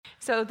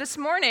So this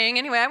morning,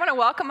 anyway, I want to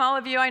welcome all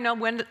of you. I know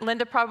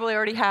Linda probably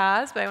already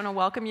has, but I want to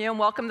welcome you and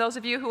welcome those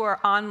of you who are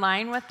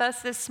online with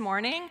us this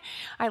morning.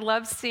 I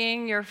love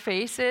seeing your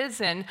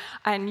faces, and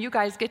you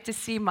guys get to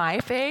see my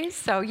face,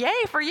 so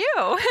yay for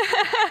you.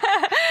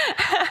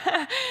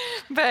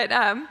 But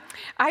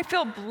I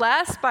feel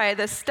blessed by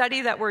the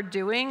study that we're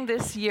doing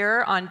this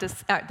year on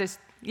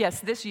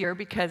this year,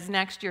 because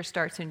next year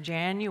starts in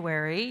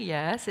January.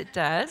 Yes, it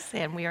does,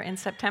 and we are in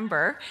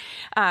September.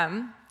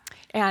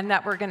 And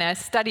that we're going to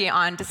study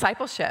on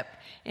discipleship.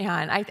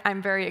 And I'm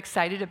very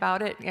excited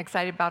about it,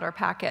 excited about our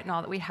packet and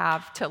all that we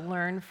have to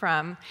learn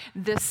from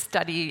this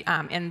study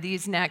in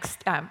these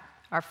next,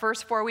 our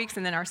first 4 weeks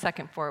and then our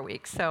second 4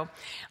 weeks. So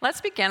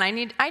let's begin. I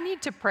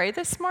need to pray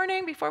this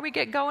morning before we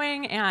get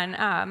going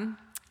and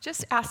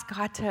just ask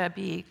God to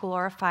be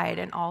glorified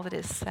in all that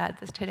is said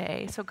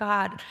today. So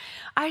God,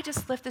 I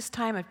just lift this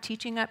time of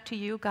teaching up to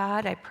you,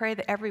 God. I pray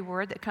that every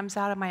word that comes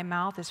out of my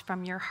mouth is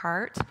from your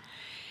heart,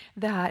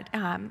 that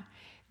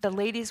the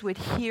ladies would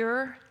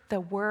hear the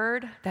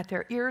word, that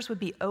their ears would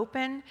be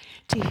open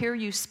to hear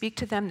you speak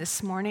to them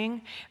this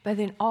morning. But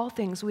in all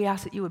things, we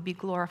ask that you would be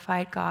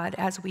glorified, God,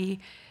 as we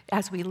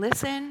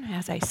listen,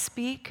 as I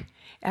speak,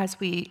 as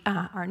we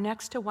are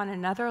next to one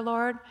another,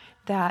 Lord,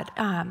 that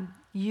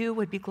you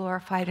would be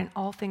glorified in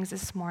all things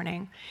this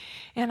morning.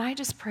 And I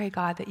just pray,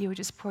 God, that you would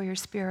just pour your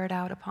Spirit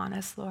out upon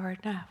us, Lord.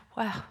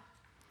 Wow.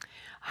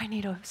 I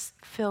need a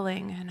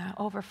filling and an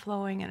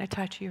overflowing and a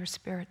touch of your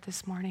Spirit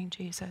this morning,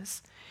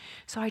 Jesus.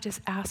 So I just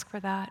ask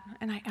for that,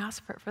 and I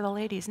ask for it for the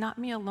ladies, not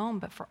me alone,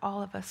 but for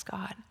all of us,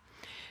 God.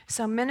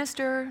 So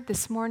minister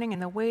this morning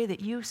in the way that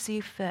you see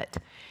fit,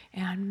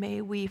 and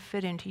may we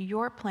fit into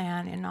your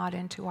plan and not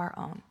into our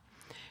own.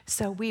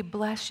 So we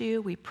bless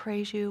you, we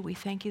praise you, we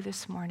thank you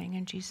this morning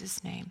in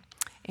Jesus' name.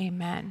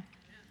 Amen.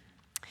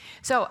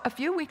 So a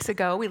few weeks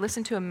ago, we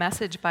listened to a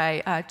message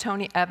by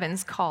Tony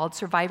Evans called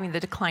Surviving the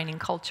Declining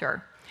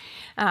Culture,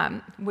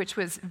 which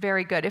was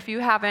very good. If you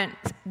haven't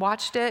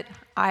watched it,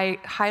 I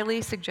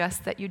highly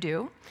suggest that you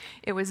do.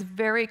 It was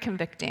very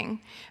convicting.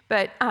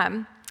 But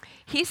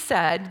he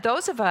said,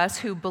 those of us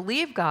who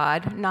believe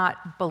God,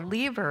 not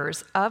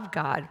believers of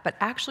God, but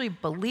actually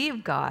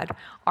believe God,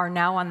 are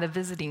now on the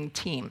visiting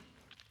team.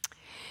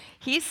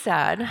 He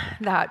said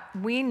that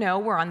we know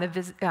we're on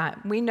the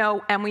we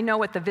know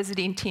what the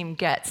visiting team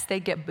gets.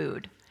 They get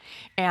booed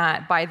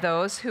by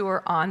those who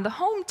are on the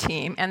home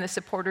team and the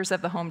supporters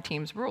of the home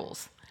team's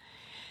rules.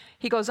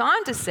 He goes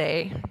on to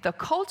say the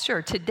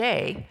culture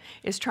today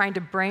is trying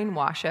to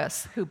brainwash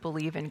us who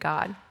believe in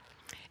God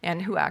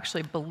and who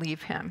actually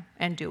believe him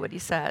and do what he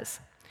says.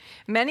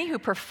 Many who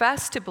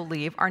profess to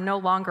believe are no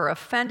longer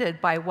offended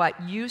by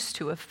what used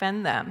to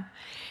offend them,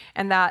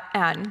 and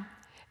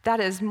that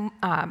is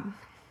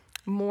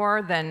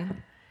more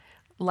than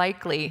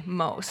likely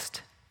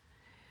most.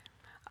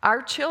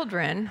 Our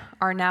children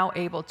are now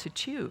able to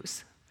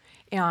choose,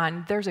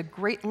 and there's a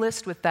great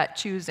list with that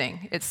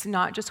choosing. It's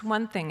not just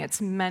one thing,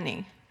 it's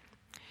many,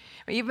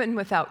 even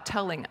without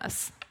telling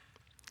us.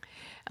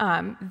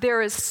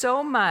 There is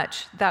so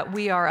much that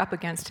we are up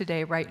against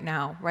today, right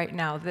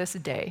now, this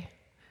day,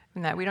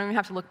 and that we don't even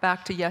have to look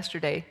back to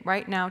yesterday.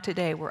 Right now,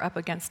 today, we're up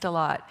against a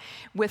lot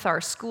with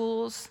our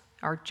schools,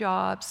 our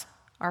jobs,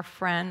 our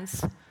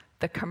friends,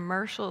 the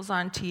commercials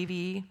on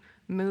TV,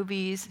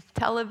 movies,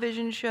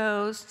 television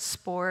shows,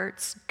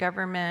 sports,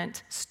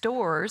 government,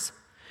 stores.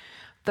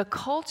 The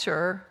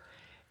culture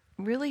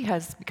really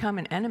has become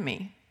an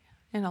enemy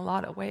in a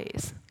lot of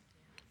ways.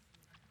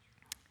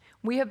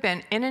 We have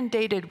been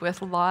inundated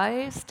with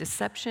lies,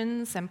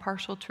 deceptions, and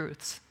partial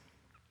truths.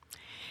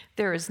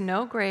 There is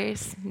no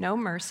grace, no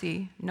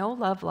mercy, no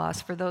love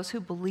lost for those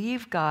who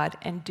believe God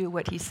and do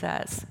what he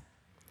says.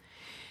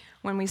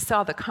 When we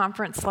saw the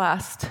conference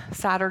last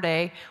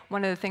Saturday,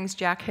 one of the things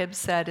Jack Hibbs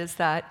said is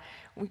that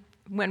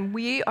when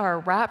we are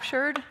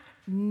raptured,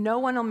 no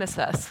one will miss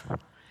us.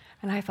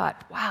 And I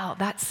thought, wow,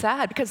 that's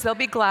sad, because they'll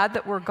be glad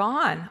that we're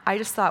gone. I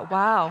just thought,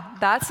 wow,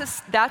 that's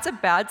a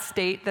bad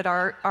state that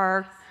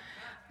our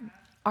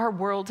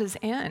world is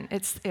in.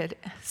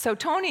 So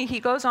Tony, he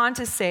goes on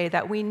to say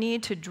that we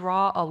need to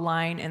draw a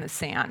line in the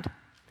sand.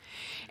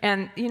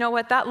 And you know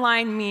what? That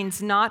line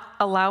means not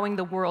allowing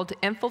the world to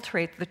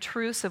infiltrate the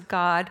truths of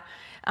God,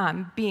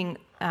 being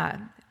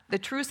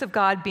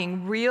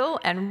real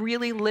and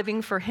really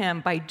living for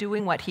him by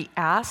doing what he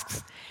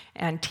asks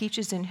and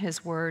teaches in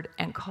his word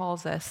and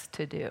calls us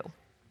to do.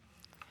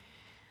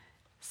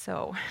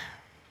 So,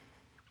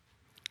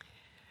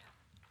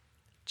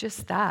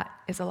 just that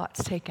is a lot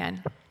to take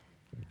in.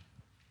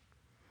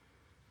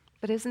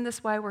 But isn't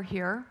this why we're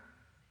here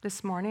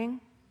this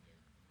morning?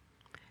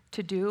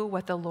 To do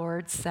what the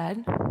Lord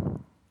said?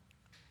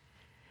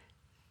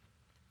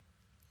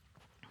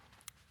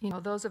 You know,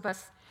 those of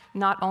us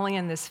not only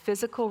in this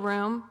physical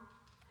room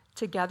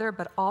together,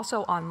 but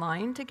also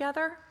online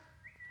together,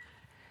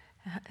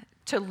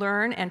 to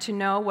learn and to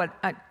know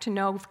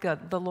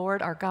the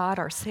Lord, our God,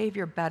 our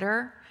Savior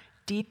better,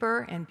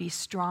 deeper, and be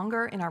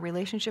stronger in our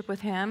relationship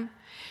with him,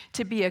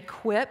 to be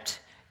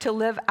equipped to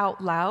live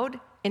out loud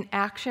in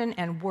action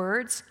and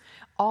words,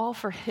 all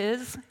for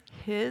his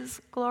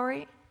his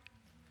glory?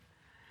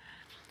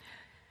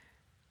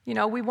 You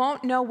know, we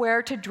won't know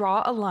where to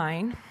draw a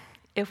line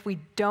if we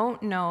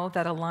don't know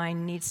that a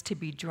line needs to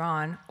be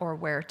drawn or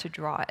where to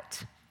draw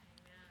it.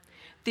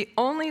 The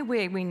only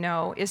way we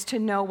know is to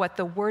know what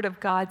the Word of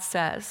God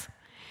says.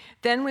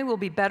 Then we will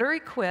be better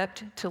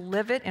equipped to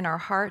live it in our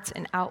hearts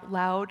and out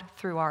loud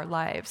through our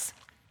lives.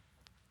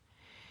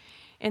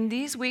 In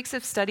these weeks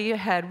of study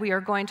ahead, we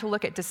are going to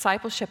look at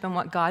discipleship and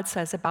what God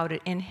says about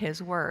it in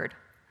His Word.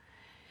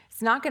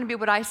 It's not going to be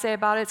what I say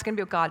about it, it's going to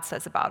be what God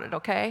says about it,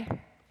 okay?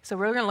 So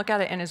we're going to look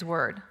at it in His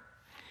Word.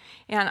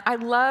 And I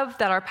love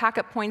that our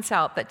packet points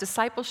out that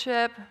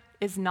discipleship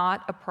is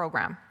not a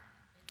program.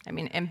 I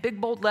mean, in big,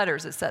 bold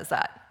letters, it says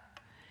that.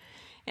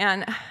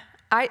 And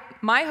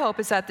my hope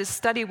is that this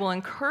study will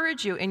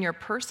encourage you in your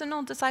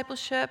personal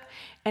discipleship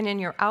and in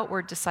your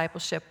outward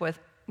discipleship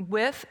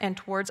with and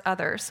towards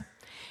others.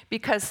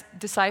 Because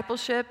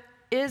discipleship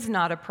is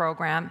not a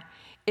program,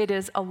 it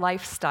is a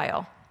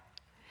lifestyle.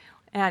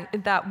 And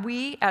that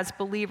we as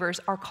believers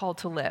are called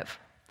to live.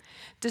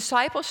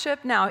 Discipleship,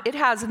 now, it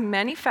has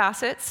many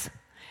facets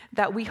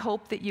that we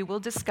hope that you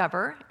will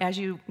discover as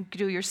you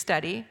do your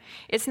study.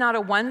 It's not a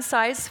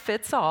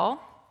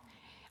one-size-fits-all,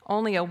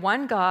 only a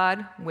one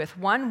God with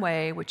one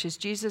way, which is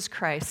Jesus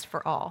Christ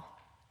for all.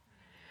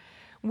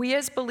 We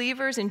as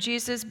believers in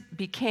Jesus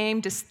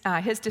became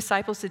his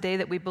disciples the day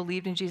that we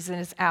believed in Jesus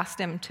and asked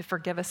him to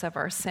forgive us of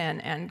our sin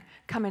and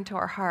come into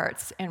our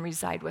hearts and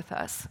reside with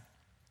us.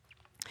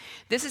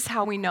 This is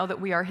how we know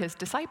that we are his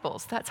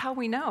disciples. That's how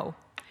we know.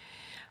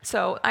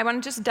 So I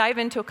want to just dive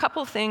into a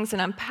couple things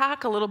and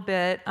unpack a little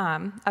bit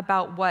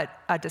about what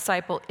a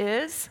disciple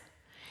is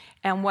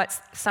and what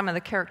some of the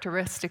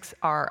characteristics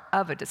are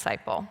of a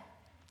disciple.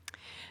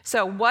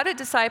 So what a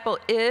disciple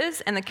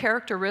is and the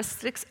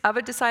characteristics of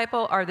a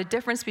disciple are the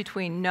difference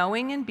between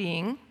knowing and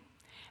being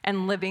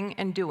and living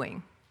and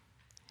doing.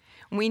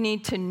 We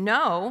need to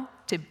know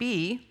to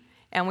be,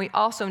 and we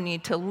also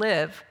need to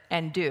live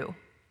and do.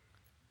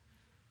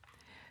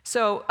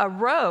 So a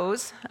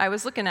rose, I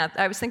was thinking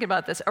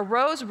about this, a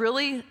rose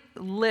really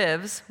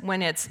lives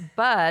when its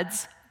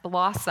buds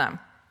blossom.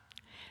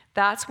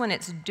 That's when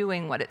it's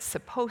doing what it's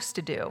supposed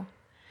to do,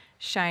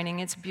 shining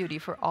its beauty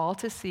for all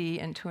to see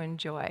and to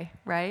enjoy,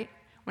 right?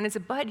 When it's a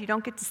bud, you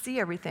don't get to see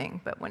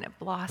everything, but when it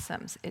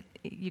blossoms,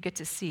 you get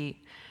to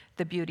see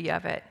the beauty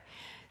of it.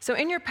 So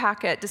in your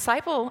packet,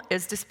 disciple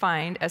is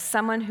defined as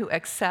someone who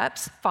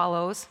accepts,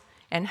 follows,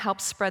 and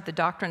helps spread the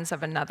doctrines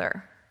of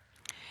another.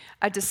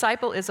 A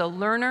disciple is a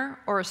learner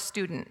or a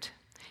student.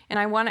 And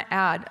I want to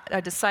add,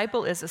 a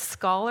disciple is a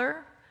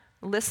scholar,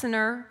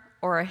 listener,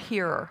 or a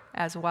hearer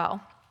as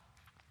well.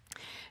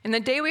 In the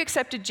day we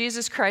accepted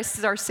Jesus Christ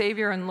as our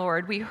Savior and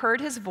Lord, we heard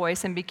his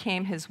voice and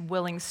became his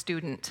willing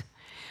student.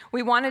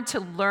 We wanted to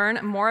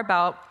learn more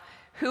about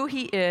who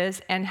he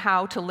is and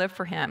how to live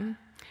for him.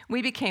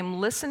 We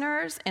became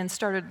listeners and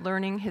started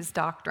learning his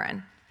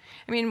doctrine.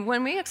 I mean,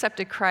 when we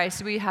accepted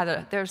Christ,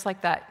 there's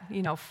like that,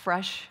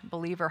 fresh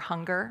believer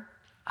hunger.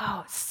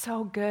 Oh, it's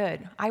so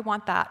good. I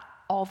want that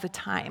all the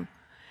time.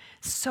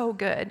 So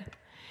good.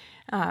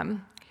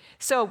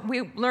 So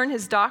we learn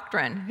his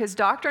doctrine. His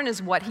doctrine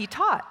is what he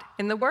taught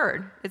in the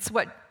Word. It's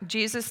what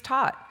Jesus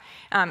taught.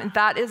 And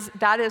that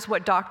is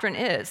what doctrine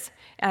is.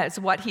 It's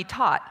what he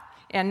taught.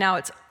 And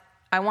now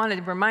I want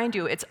to remind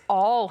you, it's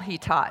all he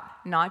taught,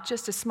 not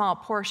just a small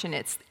portion.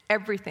 It's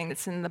everything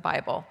that's in the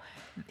Bible.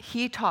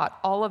 He taught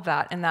all of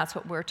that, and that's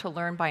what we're to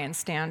learn by and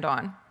stand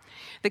on.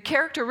 The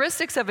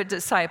characteristics of a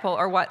disciple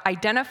are what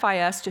identify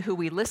us to who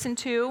we listen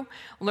to,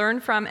 learn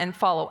from, and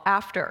follow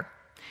after.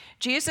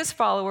 Jesus'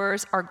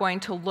 followers are going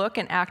to look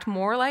and act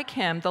more like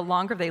him the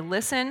longer they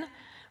listen,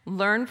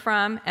 learn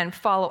from, and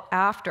follow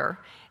after.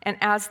 And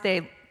as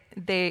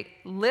they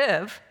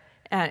live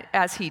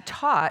as he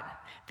taught,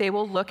 they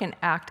will look and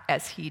act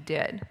as he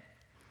did.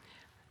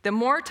 The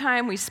more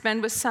time we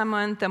spend with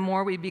someone, the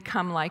more we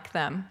become like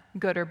them,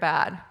 good or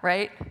bad,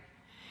 right?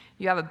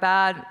 You have a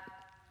bad,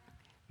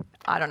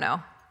 I don't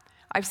know.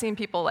 I've seen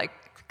people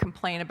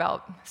complain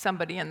about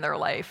somebody in their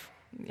life.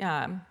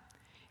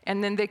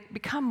 And then they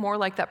become more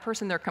like that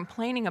person they're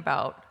complaining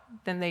about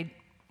than they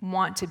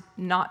want to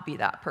not be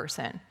that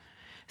person.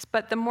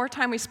 But the more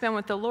time we spend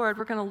with the Lord,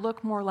 we're going to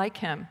look more like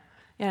him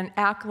and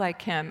act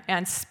like him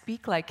and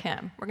speak like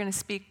him. We're going to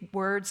speak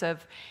words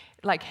of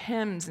like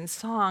hymns and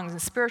songs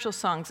and spiritual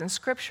songs and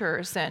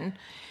scriptures, and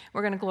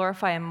we're going to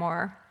glorify him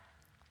more.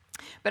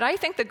 But I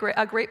think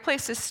a great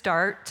place to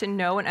start to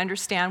know and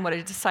understand what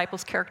a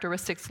disciple's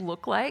characteristics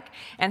look like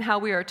and how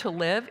we are to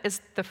live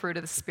is the fruit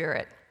of the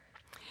Spirit.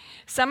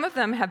 Some of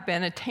them have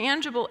been a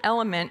tangible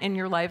element in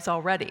your lives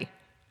already,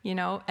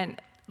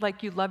 and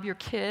like you love your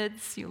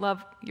kids, you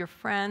love your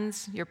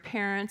friends, your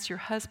parents, your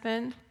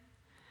husband.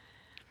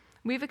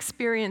 We've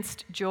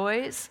experienced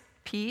joys,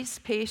 peace,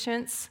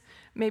 patience.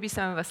 Maybe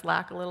some of us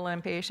lack a little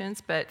in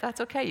patience, but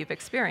that's okay. You've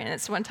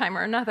experienced one time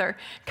or another.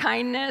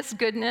 Kindness,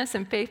 goodness,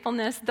 and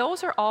faithfulness,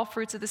 those are all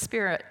fruits of the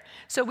Spirit.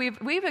 So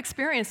we've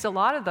experienced a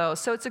lot of those.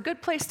 So it's a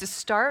good place to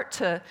start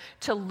to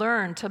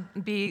learn to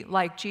be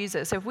like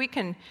Jesus. If we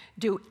can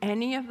do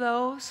any of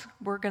those,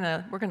 we're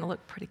gonna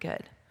look pretty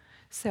good.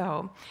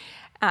 So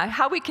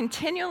how we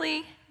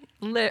continually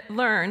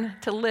learn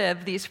to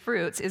live these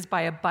fruits is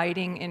by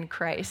abiding in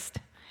Christ.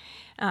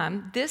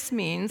 This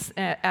means,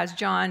 as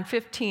John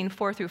 15,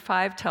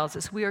 4-5 tells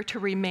us, we are to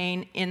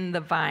remain in the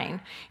vine.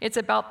 It's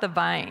about the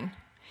vine.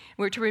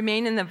 We're to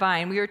remain in the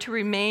vine. We are to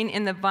remain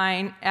in the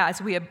vine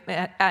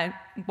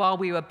while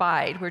we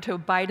abide. We're to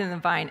abide in the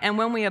vine. And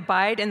when we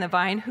abide in the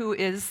vine, who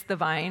is the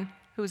vine?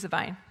 Who's the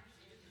vine?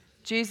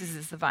 Jesus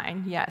is the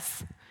vine,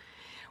 yes.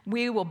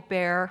 We will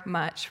bear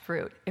much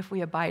fruit if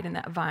we abide in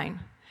that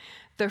vine.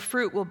 The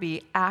fruit will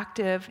be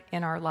active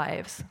in our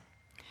lives.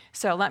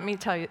 So let me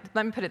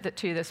put it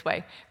to you this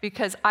way,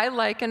 because I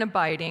liken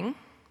abiding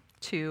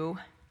to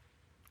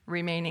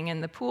remaining in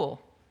the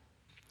pool.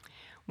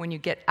 When you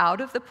get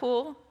out of the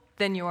pool,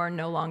 then you are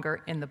no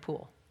longer in the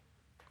pool.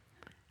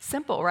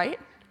 Simple, right?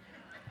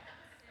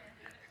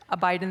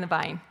 Abide in the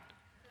vine.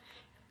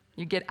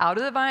 You get out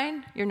of the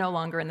vine, you're no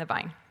longer in the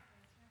vine.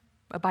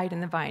 Abide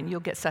in the vine, you'll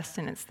get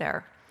sustenance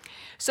there.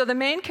 So the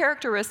main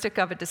characteristic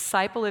of a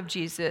disciple of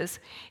Jesus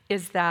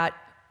is that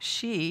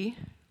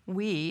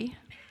we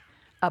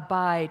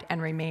abide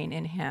and remain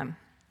in him.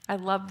 I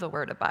love the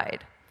word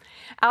abide.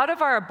 Out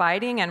of our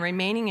abiding and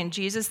remaining in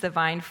Jesus, the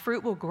vine,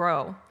 fruit will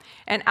grow.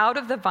 And out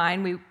of the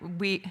vine,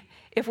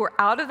 if we're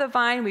out of the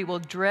vine, we will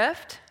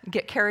drift,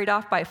 get carried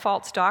off by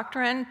false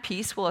doctrine,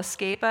 peace will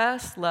escape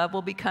us, love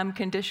will become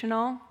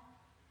conditional.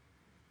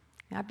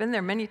 I've been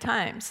there many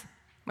times.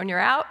 When you're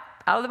out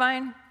of the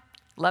vine,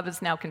 love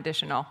is now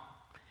conditional.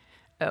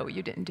 Oh,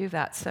 you didn't do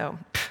that, so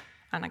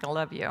I'm not going to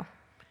love you.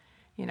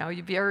 You know,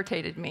 you've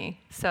irritated me.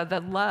 So the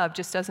love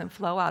just doesn't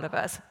flow out of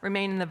us.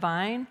 Remain in the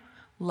vine,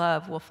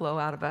 love will flow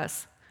out of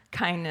us.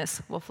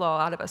 Kindness will flow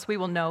out of us. We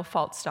will know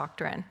false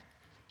doctrine.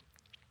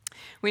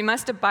 We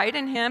must abide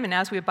in him, and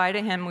as we abide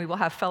in him, we will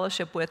have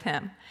fellowship with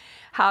him.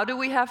 How do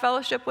we have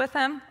fellowship with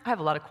him? I have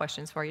a lot of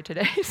questions for you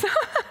today. So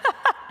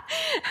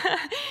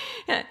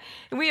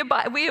we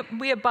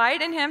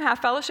abide in him, have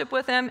fellowship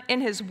with him in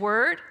his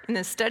word, in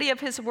the study of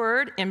his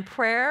word, in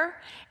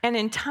prayer, and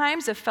in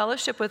times of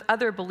fellowship with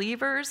other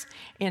believers,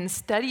 in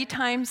study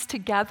times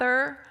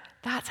together.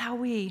 That's how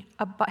we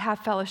have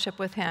fellowship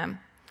with him.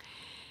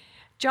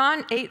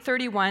 John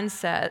 8:31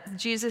 says,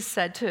 Jesus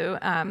said to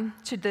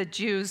the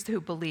Jews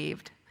who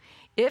believed,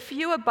 "If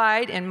you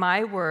abide in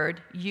my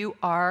word, you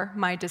are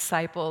my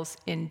disciples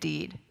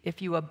indeed."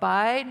 If you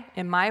abide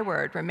in my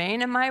word,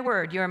 remain in my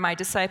word, you are my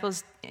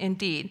disciples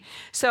indeed.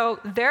 So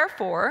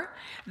therefore,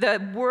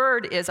 the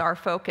word is our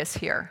focus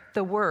here,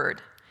 the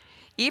word.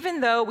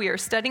 Even though we are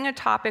studying a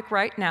topic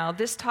right now,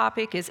 this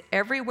topic is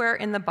everywhere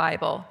in the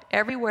Bible,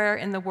 everywhere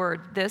in the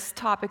word, this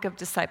topic of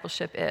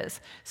discipleship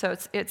is. So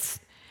it's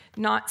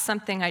not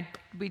something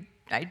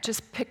I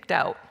just picked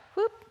out.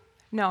 Whoop.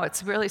 No,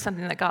 it's really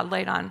something that God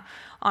laid on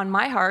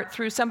my heart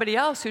through somebody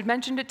else who'd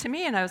mentioned it to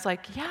me, and I was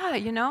like, yeah,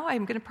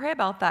 I'm going to pray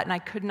about that, and I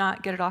could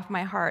not get it off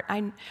my heart.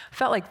 I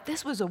felt like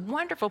this was a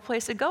wonderful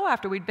place to go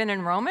after we'd been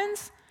in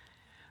Romans.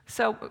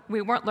 So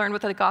we weren't learned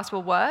what the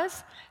gospel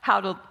was,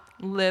 how to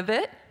live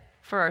it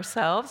for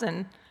ourselves,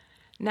 and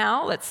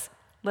now let's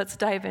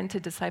dive into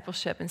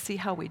discipleship and see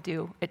how we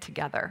do it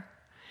together.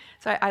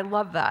 So I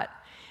love that.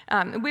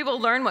 We will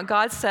learn what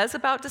God says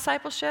about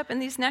discipleship in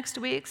these next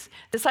weeks.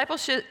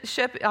 Discipleship,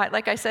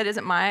 like I said,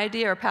 isn't my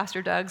idea or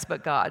Pastor Doug's,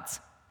 but God's.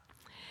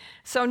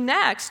 So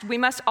next, we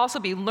must also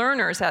be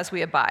learners as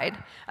we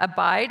abide.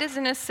 Abide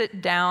isn't a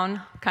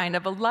sit-down kind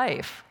of a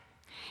life.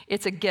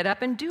 It's a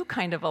get-up-and-do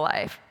kind of a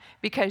life,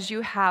 because you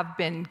have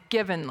been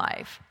given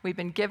life. We've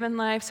been given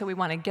life, so we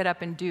want to get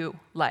up and do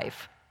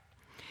life.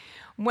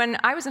 When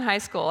I was in high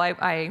school,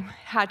 I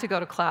had to go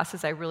to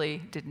classes I really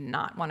did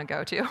not want to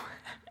go to.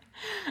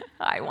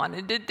 I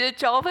wanted to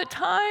ditch all the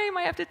time,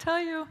 I have to tell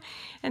you.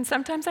 And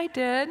sometimes I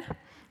did.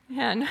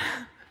 And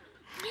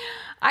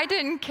I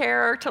didn't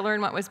care to learn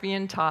what was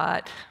being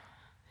taught.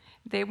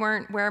 They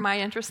weren't where my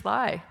interests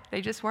lie. They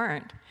just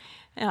weren't.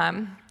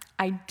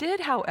 I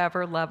did,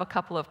 however, love a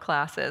couple of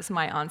classes,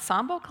 my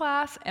ensemble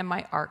class and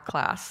my art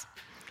class.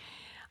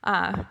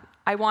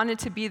 I wanted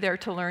to be there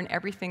to learn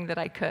everything that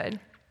I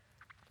could.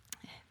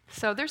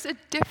 So there's a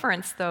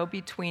difference, though,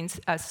 between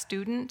a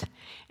student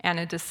and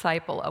a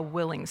disciple, a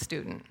willing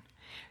student.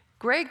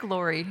 Greg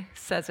Laurie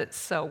says it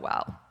so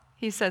well.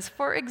 He says,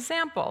 for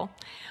example,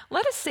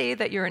 let us say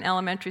that you're in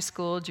elementary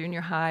school,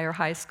 junior high, or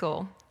high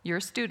school. You're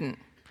a student.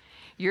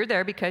 You're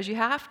there because you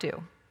have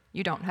to.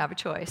 You don't have a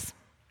choice.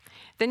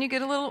 Then you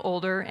get a little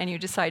older and you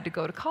decide to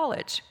go to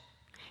college.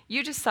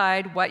 You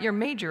decide what your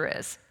major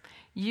is.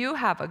 You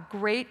have a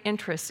great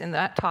interest in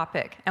that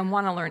topic and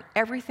want to learn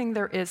everything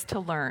there is to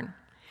learn.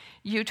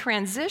 You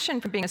transition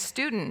from being a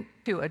student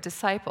to a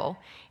disciple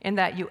in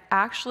that you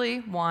actually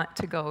want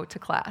to go to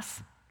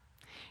class.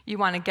 You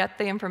want to get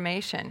the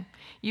information.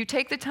 You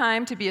take the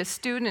time to be a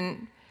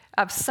student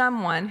of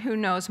someone who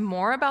knows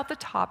more about the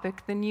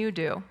topic than you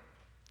do.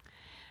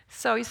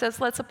 So he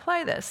says, let's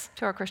apply this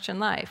to our Christian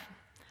life.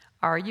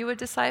 Are you a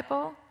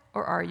disciple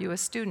or are you a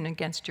student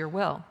against your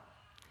will?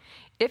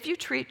 If you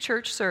treat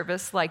church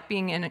service like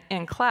being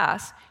in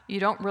class, you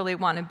don't really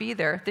want to be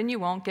there, then you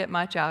won't get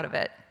much out of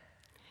it.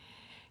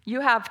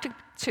 You have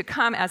to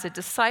come as a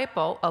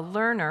disciple, a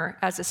learner,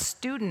 as a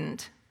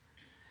student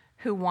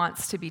who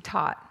wants to be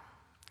taught.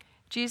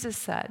 Jesus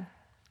said,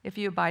 if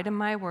you abide in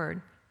my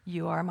word,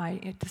 you are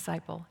my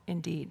disciple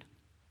indeed.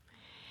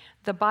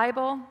 The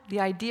Bible, the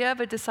idea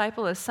of a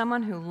disciple is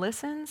someone who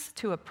listens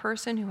to a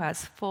person who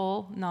has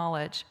full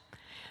knowledge.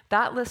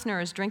 That listener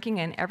is drinking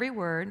in every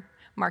word,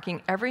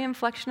 marking every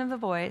inflection of the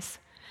voice,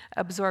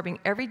 absorbing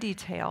every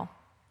detail.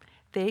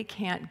 They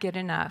can't get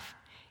enough.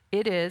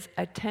 It is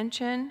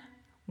attention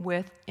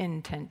with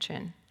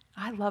intention.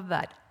 I love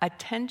that.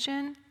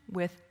 Attention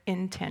with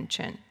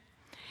intention.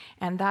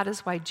 And that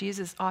is why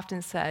Jesus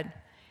often said,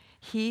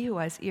 he who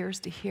has ears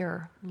to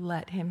hear,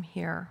 let him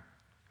hear.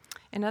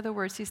 In other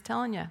words, he's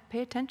telling you,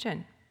 pay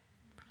attention.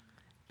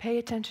 Pay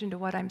attention to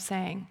what I'm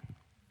saying.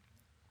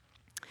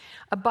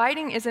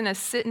 Abiding isn't a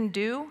sit and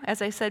do,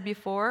 as I said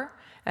before,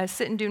 a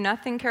sit and do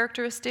nothing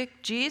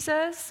characteristic.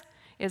 Jesus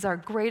is our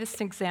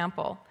greatest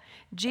example.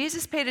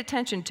 Jesus paid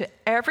attention to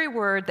every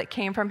word that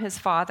came from his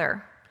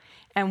Father,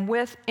 and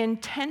with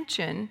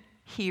intention,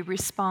 he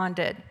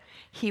responded.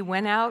 He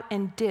went out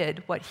and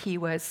did what he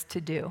was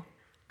to do.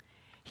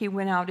 He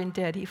went out and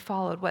did. He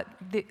followed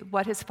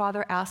what his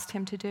Father asked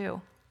him to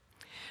do.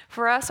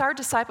 For us, our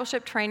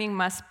discipleship training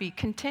must be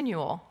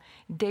continual,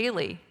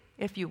 daily,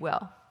 if you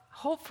will.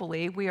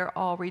 Hopefully, we are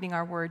all reading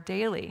our word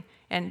daily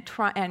and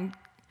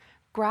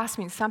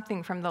grasping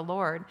something from the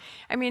Lord.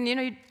 I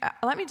mean,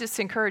 let me just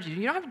encourage you.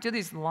 You don't have to do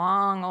these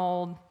long,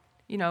 old,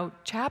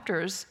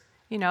 chapters,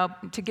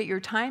 to get your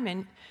time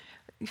in.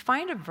 You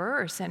find a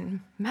verse and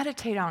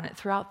meditate on it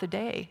throughout the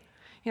day.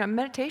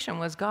 Meditation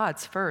was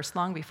God's first,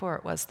 long before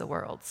it was the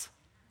world's.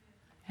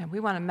 And we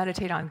want to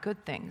meditate on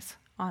good things,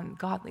 on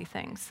godly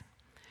things.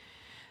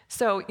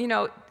 So,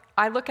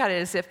 I look at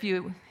it as if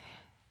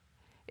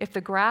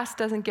the grass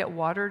doesn't get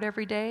watered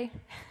every day,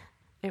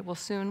 it will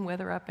soon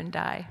wither up and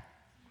die.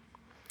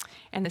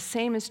 And the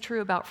same is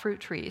true about fruit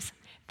trees.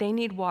 They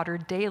need water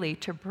daily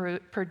to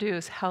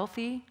produce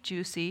healthy,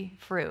 juicy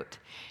fruit.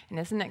 And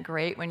isn't it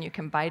great when you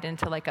can bite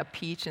into like a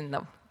peach and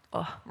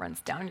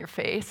runs down your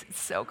face?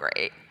 It's so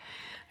great.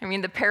 I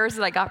mean, the pears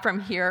that I got from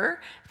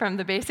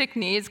the Basic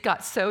Needs,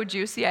 got so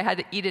juicy I had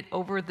to eat it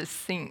over the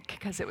sink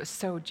because it was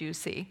so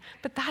juicy.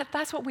 But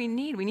that's what we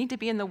need. We need to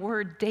be in the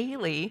Word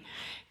daily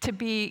to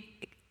be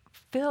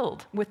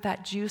filled with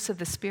that juice of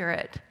the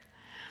Spirit.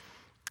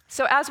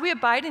 So as we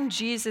abide in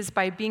Jesus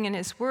by being in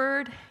his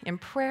word, in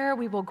prayer,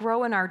 we will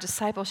grow in our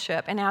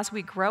discipleship. And as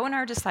we grow in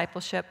our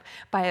discipleship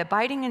by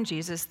abiding in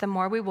Jesus, the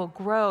more we will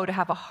grow to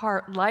have a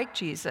heart like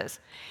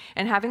Jesus.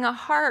 And having a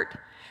heart,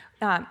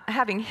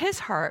 having his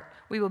heart,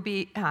 we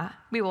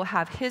will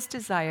have his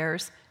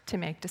desires to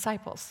make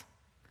disciples.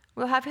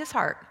 We'll have his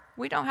heart.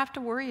 We don't have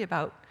to worry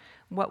about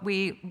what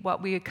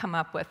we come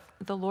up with.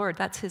 The Lord,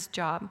 that's his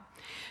job.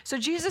 So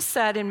Jesus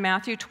said in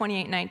Matthew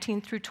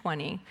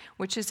 28:19-20,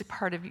 which is a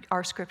part of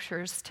our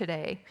scriptures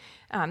today,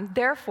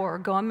 therefore,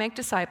 go and make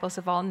disciples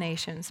of all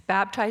nations,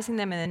 baptizing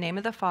them in the name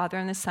of the Father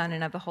and the Son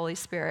and of the Holy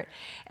Spirit,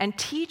 and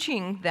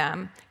teaching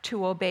them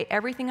to obey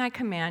everything I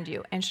command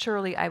you, and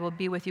surely I will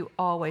be with you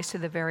always to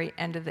the very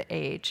end of the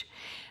age.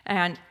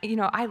 And,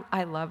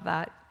 I love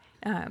that.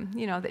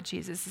 That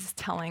Jesus is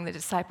telling the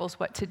disciples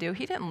what to do.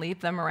 He didn't leave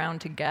them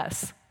around to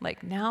guess,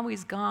 like, now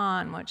he's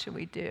gone, what should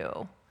we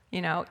do?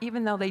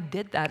 Even though they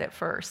did that at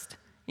first,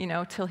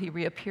 till he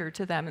reappeared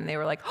to them and they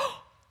were like,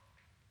 oh,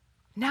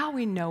 now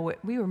we know it.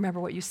 We remember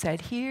what you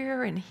said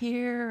here and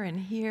here and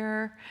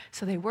here.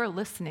 So they were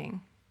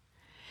listening.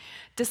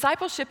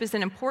 Discipleship is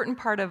an important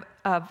part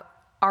of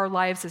our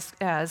lives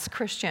as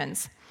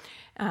Christians.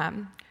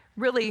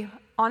 Really,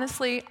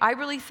 honestly, I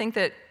really think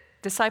that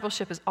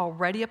discipleship is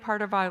already a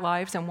part of our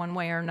lives in one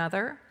way or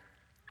another.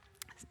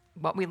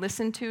 What we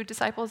listen to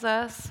disciples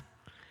us.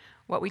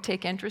 What we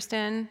take interest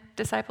in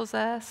disciples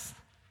us.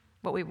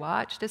 What we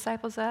watch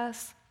disciples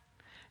us.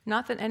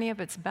 Not that any of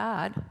it's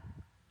bad,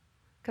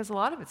 because a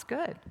lot of it's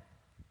good.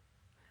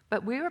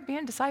 But we are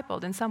being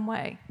discipled in some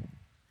way.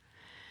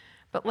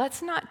 But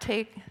let's not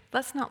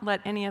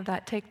let any of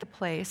that take the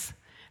place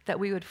that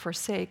we would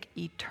forsake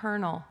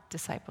eternal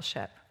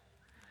discipleship.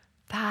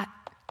 That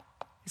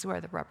is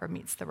where the rubber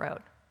meets the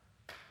road.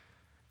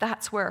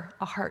 That's where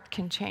a heart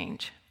can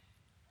change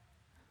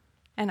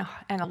and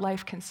a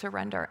life can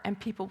surrender, and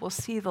people will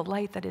see the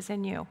light that is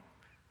in you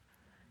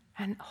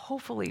and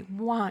hopefully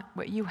want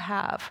what you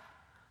have.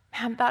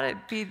 Man,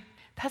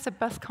 that's the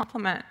best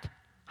compliment.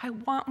 I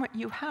want what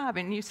you have.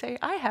 And you say,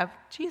 I have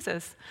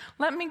Jesus.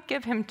 Let me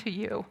give him to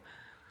you.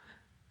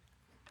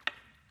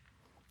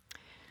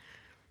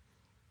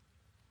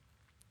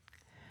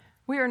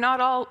 We are not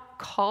all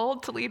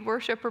called to lead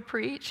worship or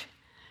preach,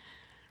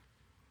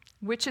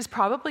 which is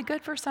probably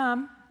good for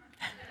some.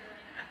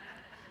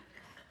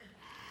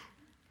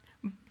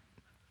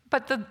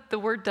 But the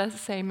word does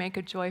say make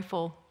a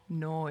joyful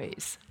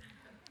noise.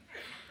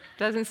 It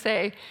doesn't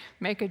say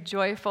make a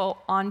joyful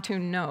onto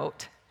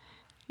note,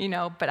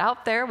 but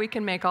out there we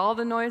can make all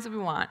the noise we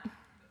want.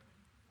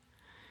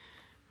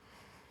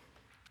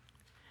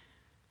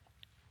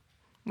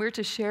 We're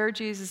to share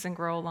Jesus and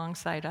grow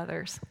alongside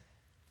others.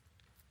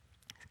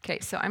 Okay,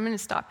 so I'm going to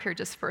stop here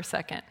just for a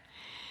second.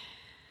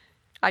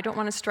 I don't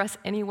want to stress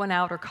anyone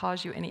out or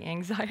cause you any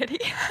anxiety.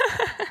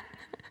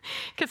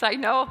 Because I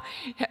know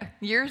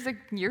years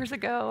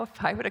ago,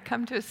 if I would have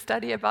come to a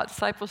study about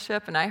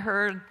discipleship and I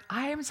heard,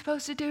 I am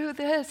supposed to do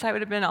this, I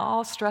would have been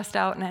all stressed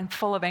out and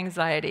full of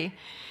anxiety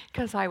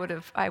because I would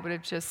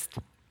have just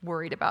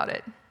worried about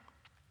it.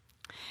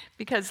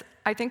 Because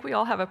I think we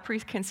all have a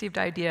preconceived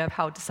idea of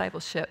how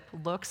discipleship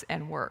looks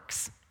and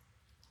works.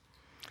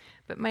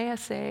 But may I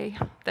say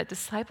that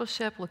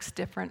discipleship looks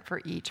different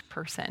for each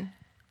person.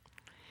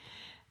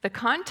 The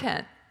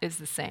content is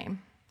the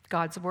same,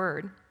 God's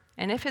word.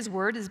 And if his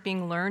word is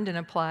being learned and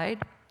applied,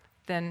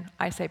 then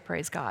I say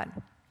praise God.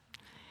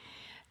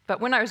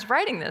 But when I was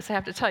writing this, I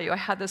have to tell you, I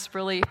had this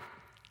really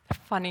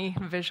funny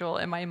visual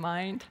in my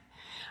mind.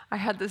 I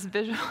had this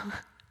visual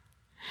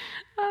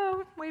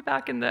way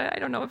back in I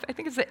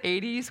think it's the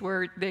 80s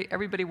where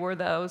everybody wore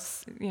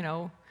those,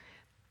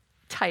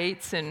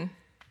 tights and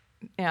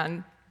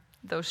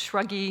those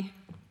shruggy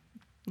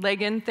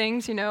legging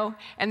things,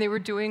 and they were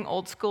doing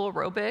old school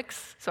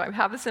aerobics. So I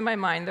have this in my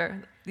mind. There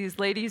are these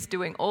ladies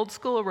doing old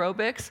school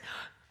aerobics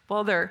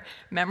while they're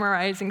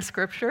memorizing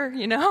scripture,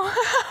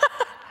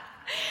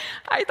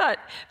 I thought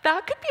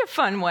that could be a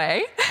fun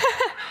way.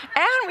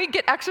 And we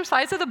get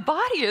exercise of the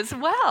body as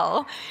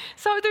well.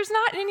 So there's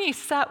not any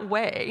set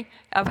way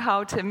of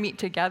how to meet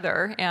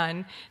together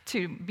and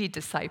to be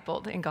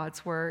discipled in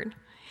God's word.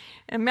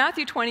 And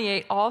Matthew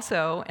 28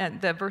 also, and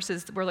the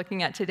verses we're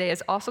looking at today,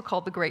 is also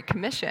called the Great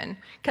Commission,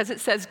 because it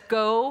says,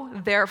 go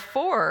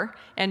therefore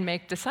and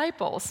make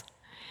disciples.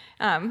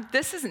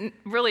 This isn't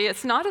really,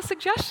 it's not a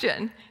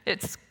suggestion.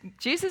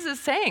 Jesus is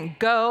saying,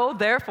 go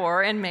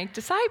therefore and make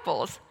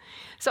disciples.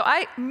 So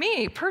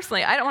me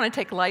personally, I don't want to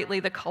take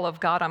lightly the call of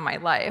God on my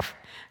life,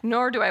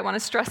 nor do I want to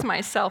stress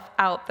myself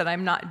out that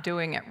I'm not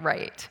doing it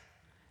right.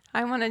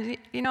 I want to,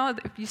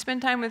 if you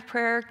spend time with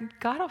prayer,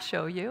 God will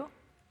show you.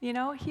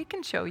 He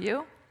can show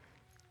you.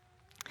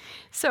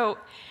 So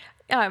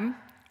I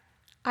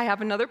have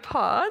another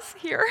pause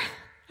here.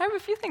 I have a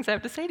few things I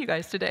have to say to you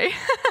guys today.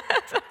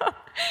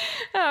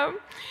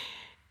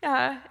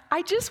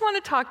 I just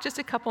want to talk just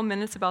a couple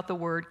minutes about the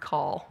word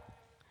call.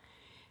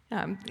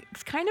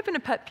 It's kind of been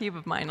a pet peeve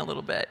of mine a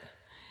little bit.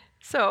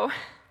 So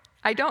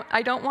I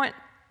don't want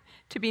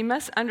to be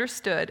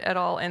misunderstood at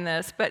all in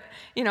this, but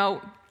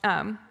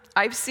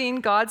I've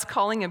seen God's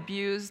calling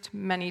abused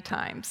many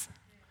times.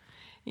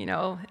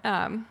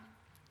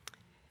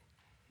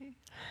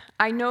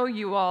 I know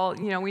you all,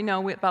 we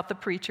know about the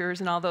preachers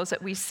and all those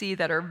that we see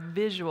that are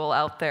visual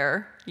out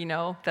there,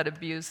 that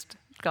abused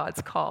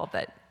God's call,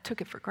 that took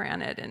it for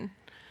granted and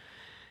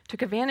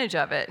took advantage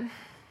of it.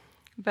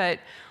 But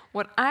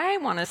what I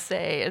want to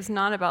say is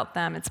not about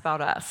them, it's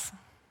about us.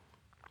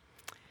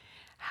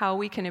 How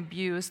we can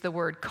abuse the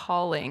word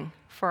calling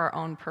for our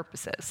own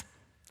purposes.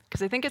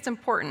 Because I think it's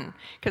important,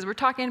 because we're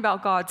talking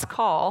about God's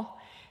call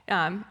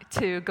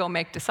to go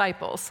make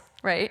disciples,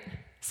 right?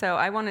 So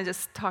I want to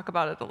just talk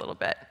about it a little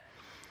bit.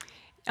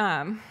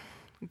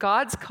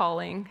 God's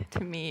calling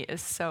to me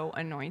is so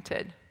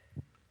anointed.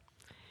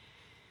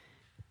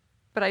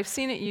 But I've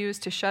seen it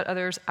used to shut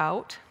others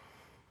out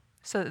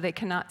so that they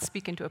cannot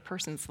speak into a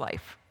person's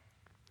life.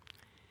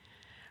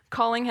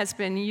 Calling has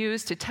been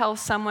used to tell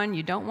someone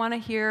you don't want to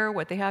hear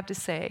what they have to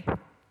say,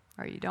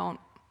 or you don't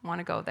want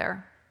to go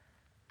there.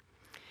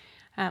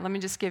 Let me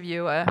just give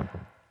you an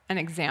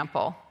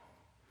example,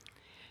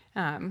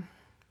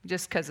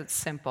 just because it's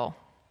simple.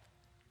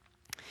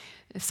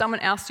 If someone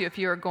asks you if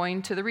you are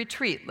going to the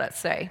retreat, let's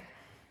say,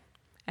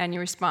 and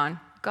you respond,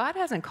 God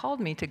hasn't called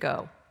me to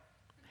go.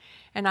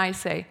 And I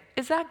say,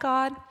 is that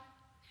God?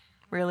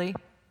 Really?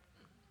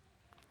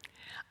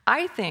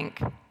 I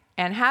think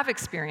and have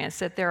experienced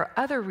that there are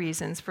other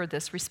reasons for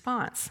this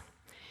response.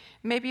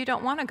 Maybe you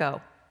don't want to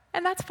go,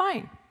 and that's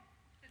fine.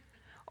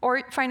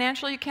 Or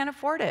financially you can't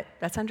afford it.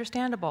 That's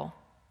understandable.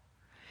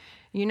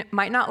 You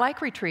might not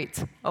like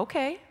retreats.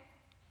 Okay.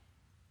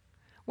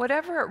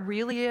 Whatever it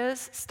really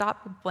is,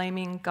 stop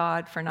blaming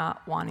God for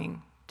not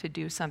wanting to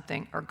do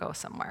something or go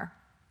somewhere.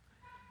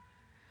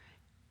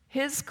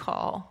 His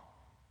call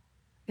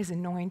is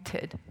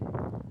anointed.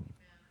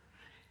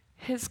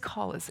 His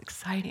call is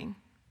exciting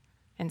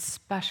and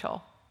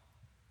special.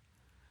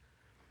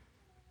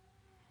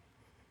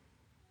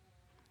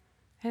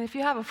 And if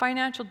you have a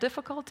financial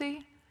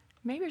difficulty,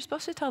 maybe you're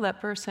supposed to tell that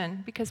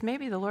person, because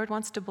maybe the Lord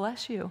wants to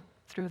bless you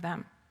through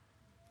them.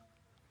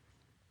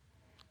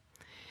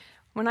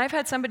 When I've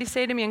had somebody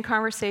say to me in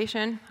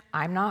conversation,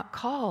 I'm not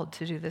called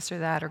to do this or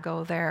that or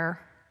go there,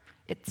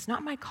 it's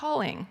not my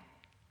calling.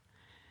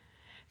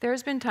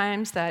 There's been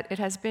times that it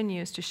has been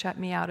used to shut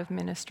me out of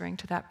ministering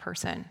to that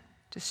person,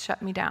 to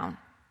shut me down.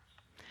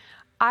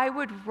 I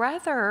would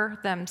rather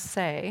them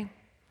say,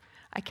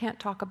 I can't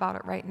talk about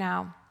it right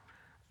now,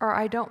 or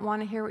I don't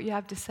want to hear what you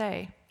have to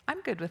say.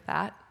 I'm good with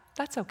that.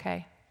 That's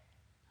okay.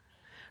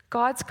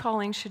 God's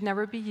calling should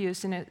never be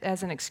used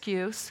as an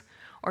excuse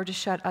or to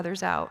shut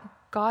others out.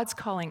 God's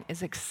calling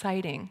is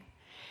exciting.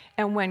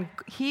 And when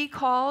he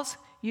calls,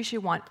 you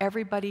should want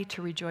everybody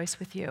to rejoice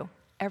with you,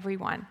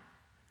 everyone.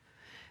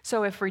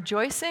 So if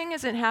rejoicing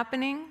isn't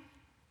happening,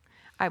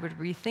 I would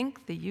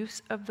rethink the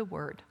use of the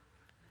word.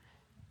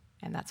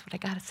 And that's what I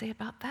got to say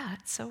about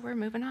that. So we're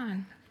moving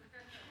on.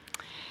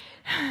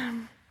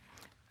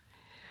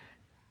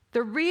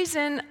 The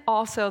reason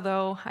also,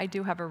 though, I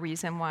do have a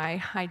reason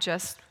why I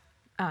just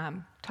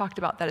talked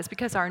about that is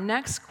because our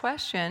next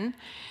question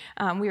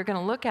we are going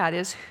to look at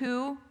is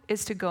who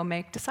is to go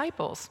make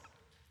disciples?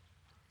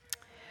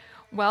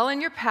 Well,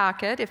 in your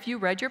packet, if you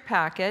read your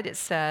packet,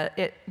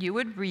 you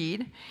would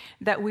read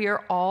that we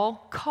are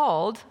all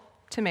called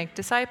to make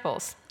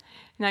disciples.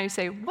 Now you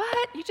say,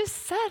 what? You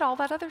just said all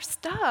that other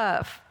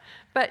stuff.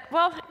 But,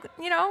 well,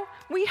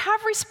 we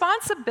have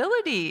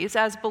responsibilities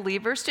as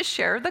believers to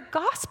share the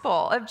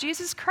gospel of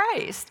Jesus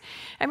Christ.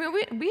 I mean,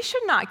 we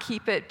should not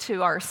keep it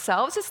to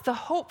ourselves. It's the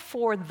hope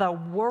for the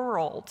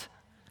world,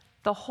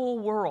 the whole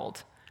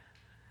world,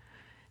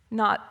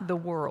 not the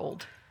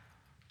world,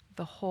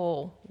 the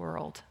whole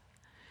world.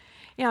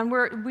 Yeah, and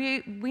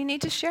we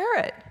need to share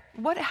it,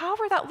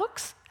 however that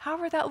looks.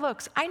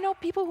 I know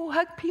people who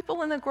hug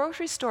people in the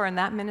grocery store, and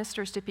that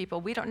ministers to people.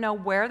 We don't know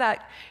where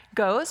that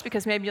goes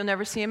because maybe you'll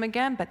never see them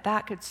again, but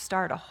that could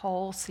start a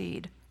whole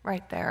seed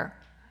right there.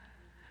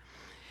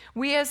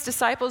 We as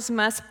disciples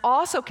must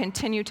also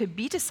continue to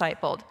be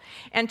discipled,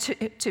 and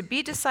to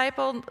be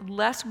discipled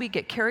lest we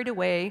get carried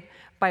away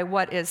by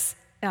what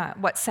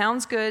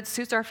sounds good,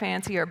 suits our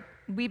fancy, or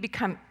we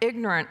become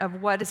ignorant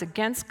of what is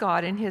against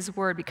God and his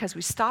word because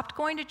we stopped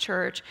going to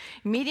church,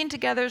 meeting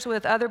together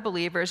with other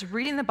believers,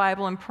 reading the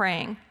Bible, and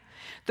praying.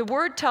 The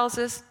word tells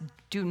us,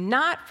 do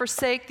not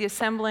forsake the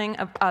assembling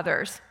of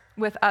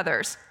with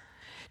others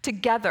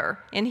together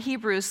in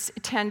Hebrews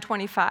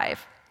 10:25.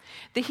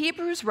 The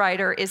Hebrews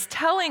writer is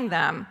telling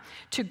them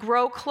to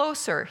grow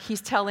closer.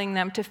 He's telling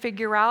them to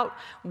figure out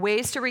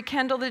ways to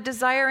rekindle the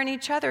desire in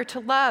each other to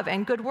love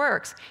and good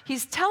works.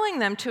 He's telling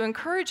them to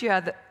encourage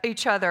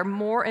each other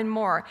more and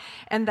more,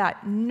 and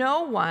that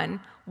no one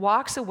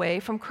walks away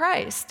from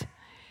Christ.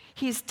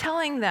 He's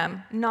telling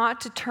them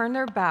not to turn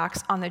their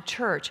backs on the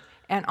church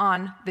and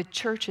on the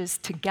church's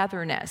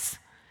togetherness.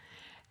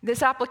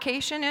 This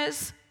application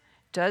is,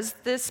 does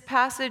this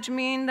passage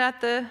mean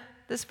that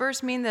this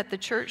verse mean that the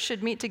church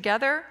should meet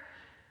together,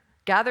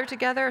 gather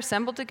together,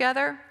 assemble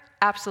together?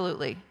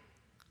 Absolutely.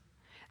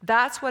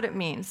 That's what it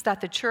means,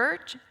 that the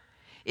church,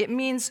 it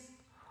means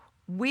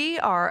we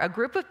are a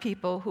group of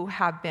people who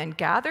have been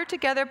gathered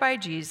together by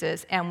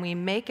Jesus, and we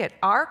make it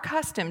our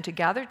custom to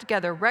gather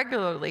together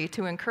regularly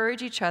to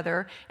encourage each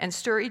other and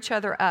stir each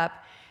other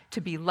up to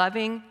be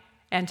loving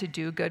and to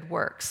do good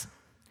works.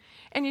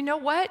 And you know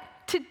what?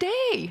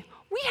 Today,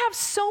 we have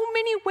so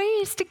many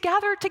ways to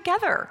gather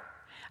together.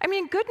 I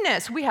mean,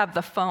 goodness, we have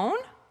the phone,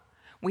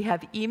 we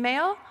have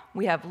email,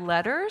 we have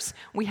letters,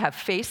 we have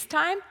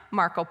FaceTime,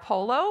 Marco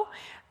Polo,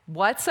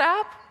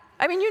 WhatsApp.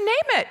 I mean, you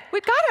name it. We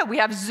got it. We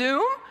have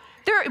Zoom.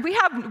 We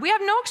have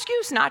no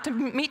excuse not to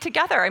meet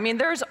together. I mean,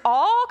 there's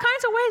all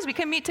kinds of ways we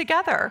can meet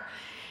together.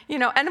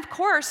 And of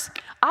course,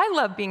 I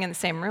love being in the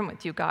same room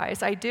with you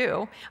guys. I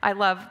do. I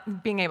love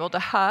being able to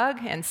hug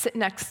and sit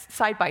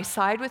side by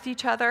side with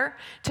each other,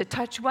 to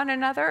touch one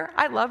another.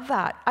 I love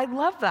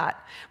that.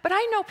 But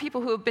I know people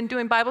who have been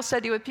doing Bible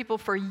study with people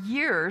for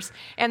years,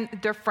 and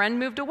their friend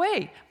moved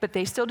away, but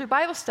they still do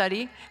Bible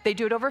study. They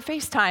do it over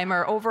FaceTime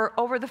or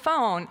over the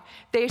phone.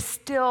 They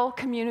still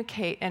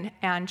communicate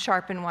and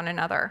sharpen one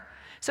another.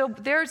 So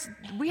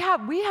we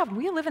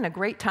live in a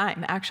great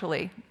time,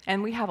 actually,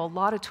 and we have a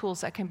lot of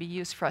tools that can be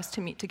used for us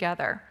to meet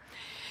together.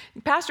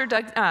 Pastor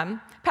Doug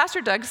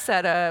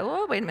said,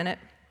 wait a minute.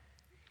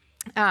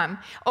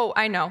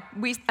 I know.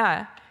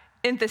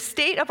 In the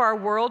state of our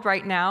world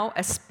right now,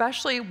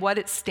 especially what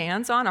it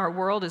stands on, our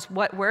world is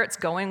where it's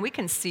going. We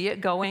can see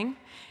it going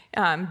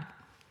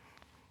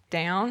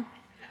down.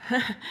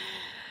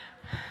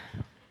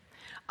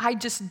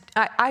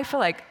 I feel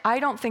like I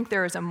don't think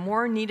there is a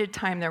more needed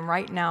time than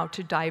right now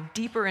to dive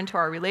deeper into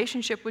our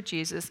relationship with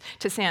Jesus,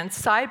 to stand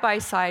side by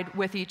side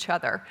with each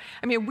other.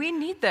 I mean, we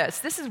need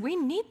this. We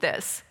need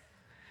this.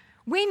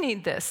 We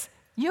need this.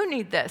 You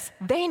need this.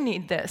 They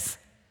need this.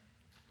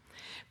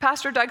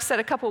 Pastor Doug said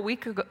a couple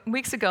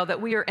weeks ago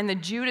that we are in the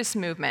Judas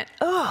movement.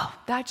 Oh,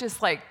 that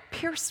just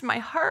pierced my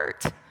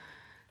heart.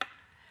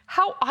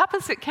 How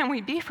opposite can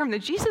we be from the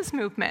Jesus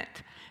movement?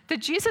 The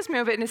Jesus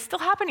movement is still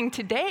happening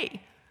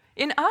today.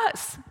 In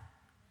us.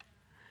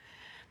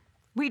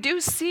 We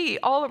do see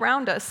all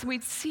around us, we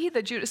see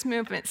the Judas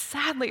movement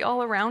sadly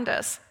all around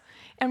us,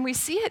 and we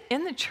see it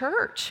in the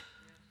church.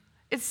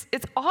 It's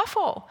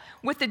awful.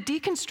 With the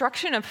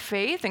deconstruction of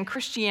faith and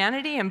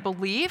Christianity and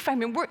belief, I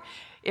mean,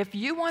 if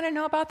you want to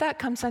know about that,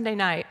 come Sunday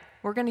night.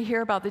 we're going to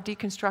hear about the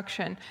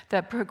deconstruction,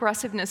 the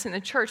progressiveness in the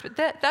church, but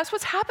that's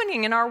what's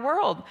happening in our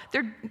world.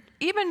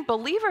 Even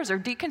believers are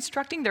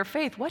deconstructing their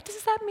faith. What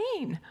does that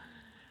mean?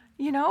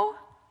 You know?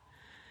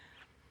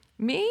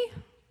 Me?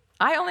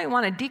 I only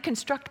want to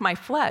deconstruct my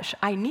flesh.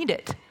 I need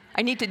it.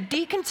 I need to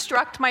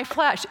deconstruct my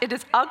flesh. It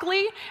is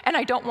ugly, and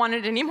I don't want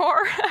it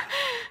anymore.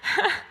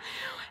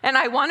 And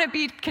I want to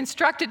be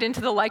constructed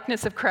into the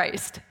likeness of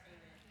Christ.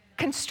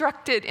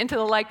 Constructed into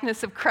the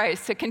likeness of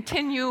Christ, to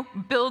continue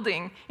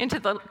building into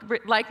the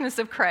likeness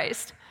of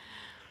Christ.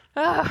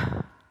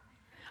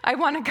 I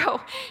want to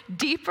go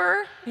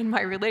deeper in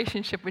my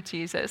relationship with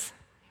Jesus.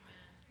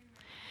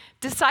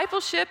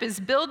 Discipleship is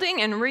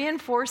building and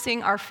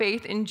reinforcing our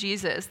faith in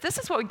Jesus. This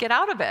is what we get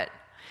out of it.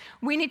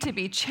 We need to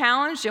be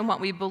challenged in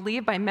what we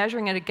believe by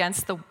measuring it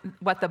against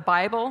what the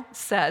Bible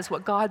says,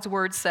 what God's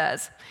word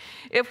says.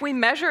 If we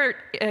measure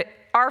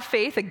our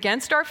faith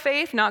against our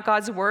faith, not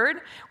God's word,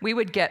 we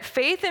would get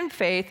faith in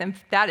faith, and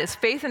that is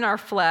faith in our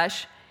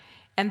flesh,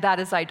 and that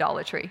is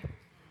idolatry.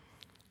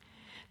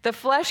 The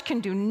flesh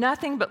can do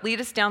nothing but lead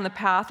us down the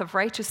path of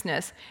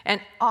righteousness and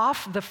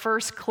off the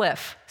first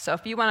cliff. So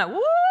if you want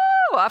to,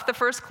 off the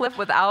first cliff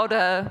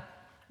without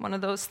one of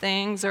those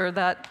things or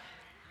that,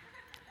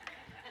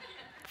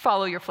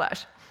 follow your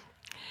flesh.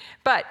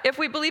 But if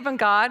we believe in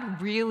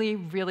God, really,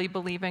 really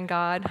believe in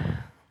God,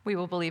 we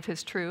will believe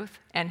his truth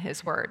and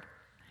his word,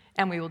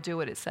 and we will do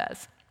what it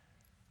says.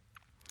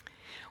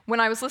 When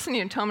I was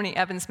listening to Tony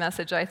Evans'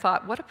 message, I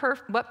thought,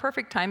 what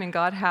perfect timing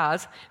God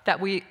has that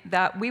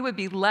we would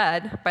be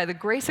led by the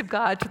grace of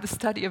God to the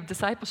study of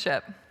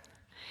discipleship.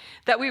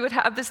 That we would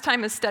have this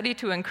time of study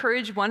to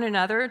encourage one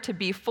another to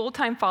be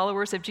full-time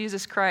followers of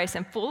Jesus Christ,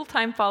 and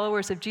full-time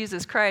followers of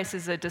Jesus Christ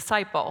is a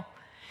disciple.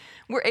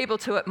 We're able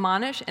to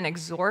admonish and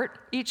exhort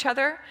each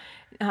other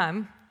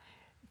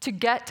to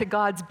get to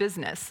God's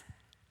business.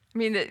 I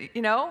mean,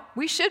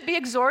 we should be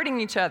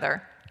exhorting each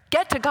other.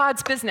 Get to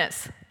God's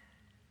business.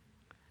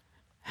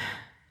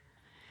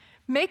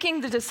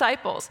 Making the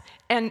disciples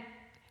and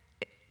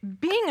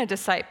being a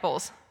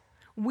disciples,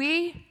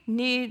 we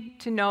need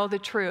to know the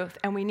truth,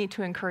 and we need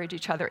to encourage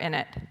each other in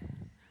it.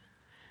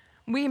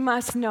 We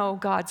must know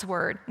God's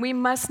word. We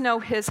must know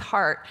his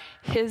heart,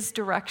 his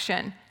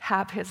direction,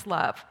 have his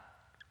love.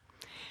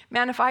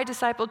 Man, if I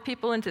discipled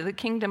people into the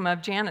kingdom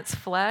of Janet's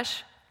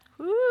flesh,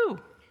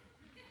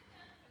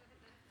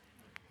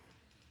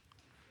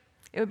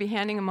 it would be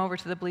handing them over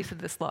to the beliefs of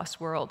this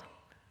lost world.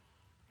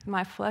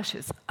 My flesh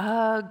is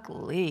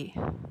ugly,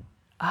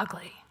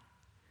 ugly.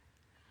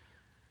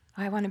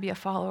 I want to be a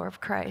follower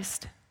of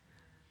Christ.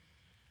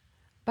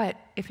 But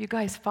if you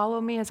guys follow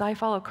me as I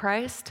follow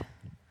Christ,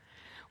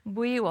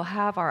 we will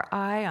have our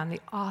eye on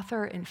the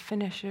author and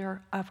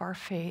finisher of our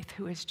faith,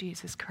 who is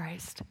Jesus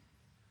Christ.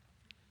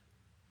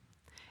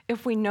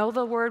 If we know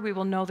the word, we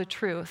will know the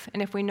truth.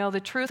 And if we know the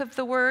truth of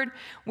the word,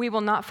 we will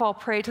not fall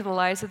prey to the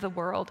lies of the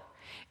world.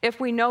 If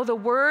we know the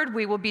word,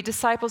 we will be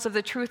disciples of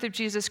the truth of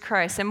Jesus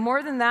Christ. And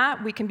more than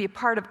that, we can be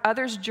part of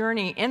others'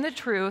 journey in the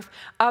truth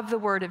of the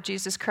word of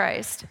Jesus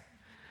Christ.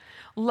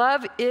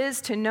 Love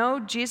is to know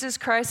Jesus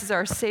Christ as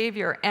our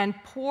Savior and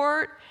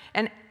pour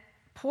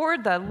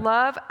the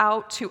love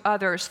out to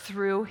others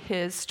through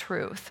his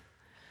truth.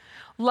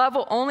 Love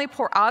will only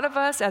pour out of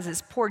us as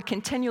is poured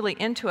continually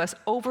into us,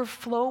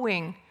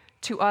 overflowing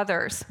to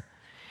others.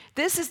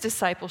 This is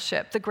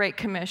discipleship, the Great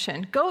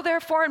Commission. Go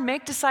therefore and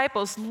make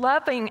disciples,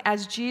 loving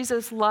as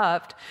Jesus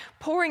loved,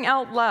 pouring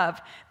out love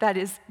that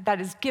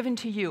is given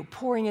to you,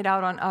 pouring it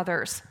out on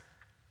others.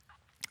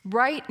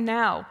 Right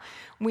now,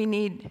 we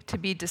need to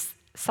be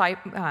disciples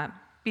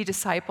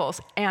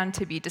and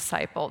to be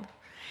discipled.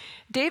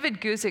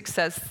 David Guzik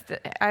says,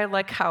 I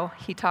like how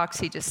he talks,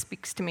 he just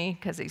speaks to me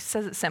because he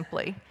says it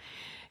simply.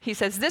 He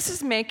says,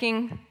 this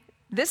making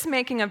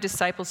of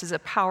disciples is a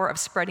power of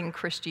spreading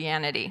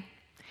Christianity,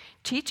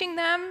 teaching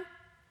them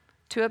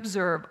to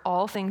observe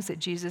all things that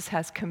Jesus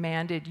has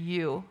commanded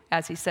you,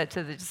 as he said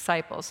to the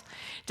disciples.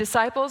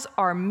 Disciples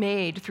are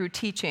made through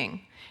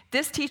teaching.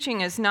 This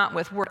teaching is not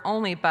with word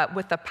only, but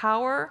with the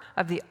power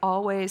of the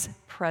always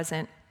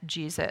present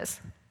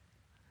Jesus.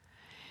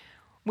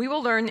 We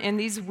will learn in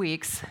these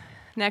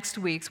next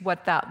weeks,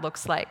 what that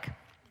looks like.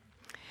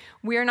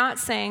 We are not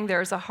saying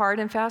there's a hard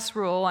and fast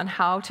rule on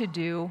how to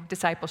do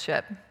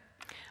discipleship.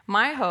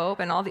 My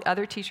hope, and all the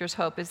other teachers'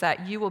 hope, is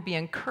that you will be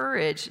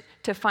encouraged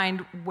to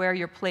find where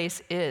your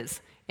place is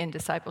in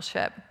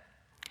discipleship.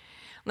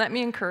 Let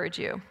me encourage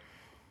you.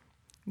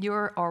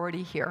 You're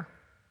already here.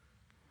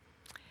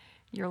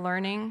 You're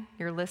learning,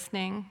 you're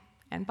listening,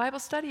 and Bible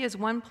study is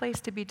one place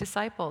to be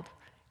discipled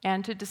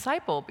and to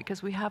disciple,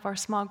 because we have our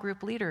small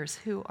group leaders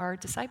who are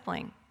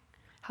discipling,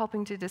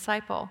 helping to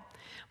disciple.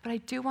 But I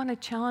do want to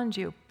challenge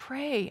you,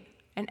 pray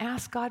and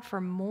ask God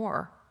for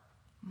more.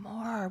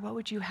 More. What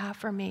would you have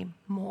for me?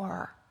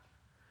 More.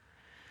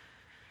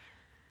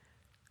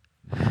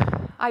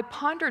 I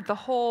pondered the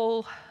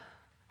whole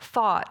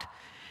thought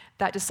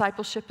that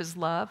discipleship is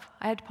love.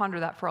 I had to ponder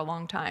that for a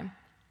long time.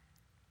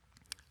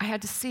 I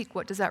had to seek,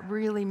 what does that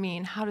really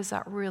mean? How does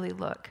that really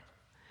look?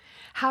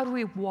 How do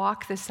we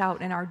walk this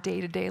out in our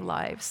day-to-day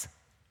lives?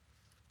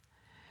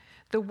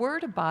 The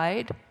word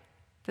abide,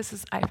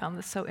 I found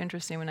this so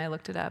interesting when I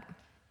looked it up,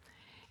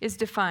 is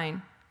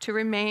defined to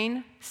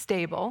remain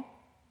stable,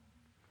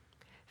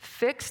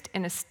 fixed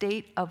in a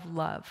state of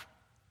love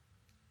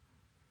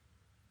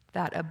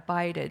that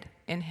abided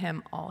in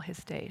him all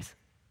his days.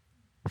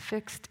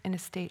 Fixed in a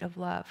state of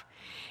love.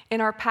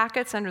 In our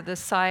packets under the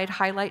side,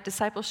 highlight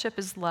discipleship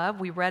is love.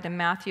 We read in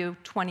Matthew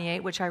 28,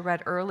 which I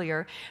read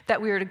earlier,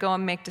 that we are to go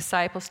and make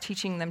disciples,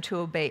 teaching them to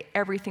obey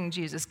everything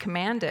Jesus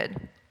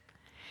commanded.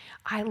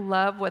 I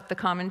love what the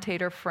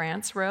commentator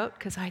France wrote,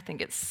 because I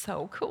think it's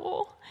so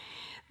cool.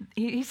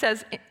 He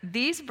says,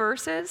 these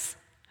verses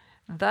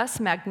thus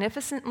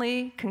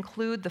magnificently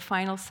conclude the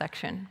final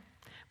section,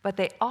 but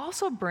they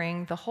also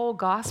bring the whole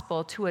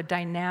gospel to a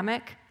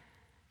dynamic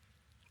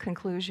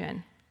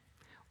conclusion,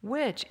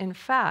 which, in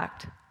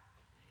fact,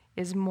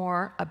 is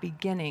more a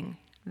beginning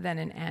than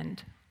an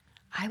end.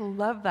 I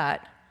love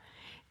that.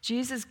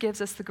 Jesus gives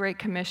us the Great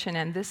Commission,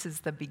 and this is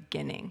the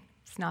beginning.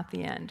 It's not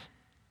the end.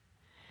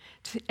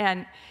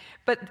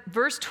 But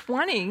verse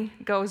 20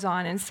 goes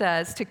on and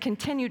says, to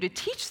continue to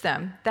teach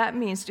them, that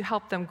means to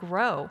help them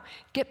grow.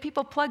 Get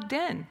people plugged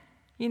in,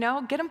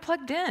 get them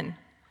plugged in.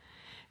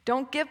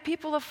 Don't give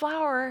people a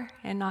flower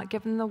and not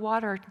give them the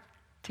water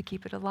to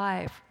keep it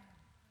alive.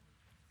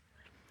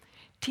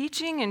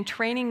 Teaching and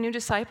training new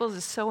disciples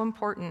is so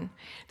important.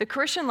 The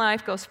Christian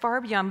life goes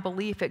far beyond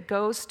belief. It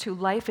goes to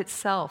life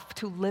itself,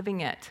 to living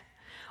it.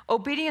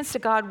 Obedience to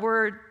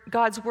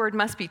God's word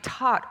must be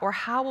taught, or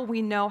how will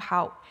we know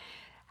how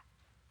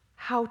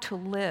to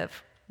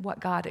live what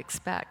God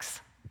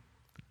expects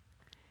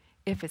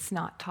if it's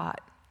not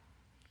taught?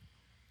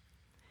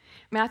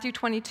 Matthew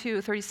 22,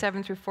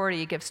 37 through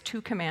 40 gives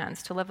two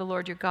commands: to love the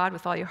Lord your God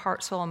with all your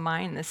heart, soul, and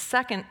mind. And the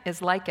second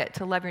is like it,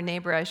 to love your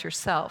neighbor as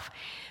yourself.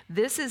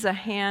 This is a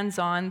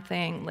hands-on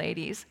thing,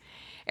 ladies.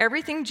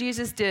 Everything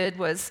Jesus did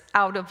was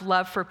out of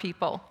love for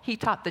people. He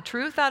taught the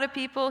truth out of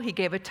people. He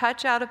gave a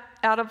touch out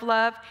of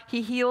love.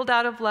 He healed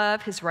out of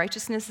love. His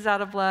righteousness is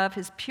out of love.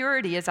 His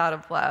purity is out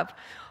of love.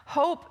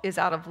 Hope is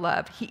out of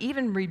love. He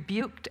even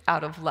rebuked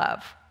out of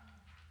love.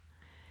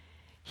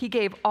 He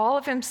gave all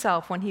of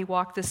himself when he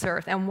walked this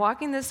earth. And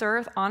walking this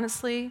earth,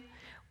 honestly,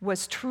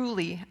 was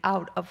truly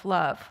out of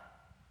love.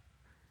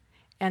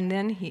 And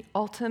then the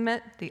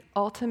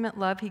ultimate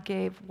love he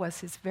gave was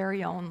his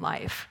very own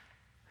life.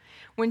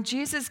 When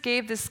Jesus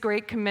gave this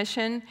great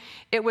commission,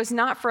 it was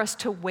not for us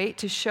to wait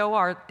to show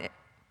our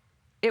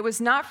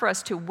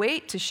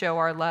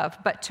love,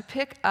 but to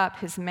pick up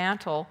his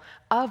mantle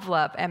of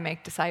love and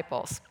make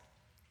disciples.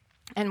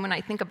 And when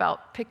I think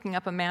about picking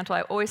up a mantle,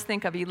 I always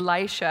think of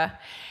Elisha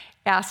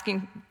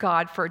asking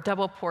God for a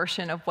double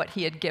portion of what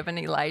he had given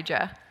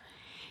Elijah.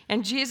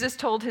 And Jesus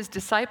told his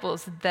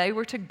disciples they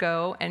were to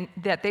go and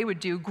that they would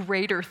do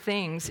greater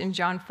things in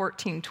John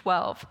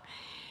 14:12.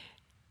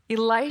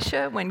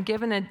 Elisha,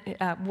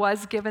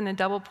 was given a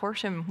double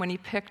portion when he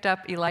picked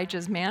up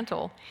Elijah's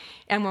mantle.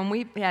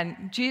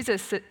 And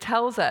Jesus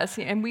tells us,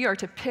 and we are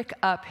to pick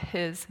up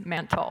his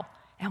mantle,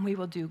 and we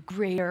will do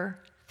greater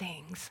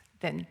things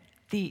than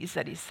these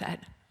that he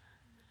said.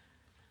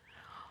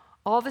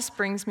 All this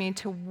brings me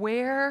to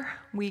where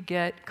we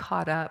get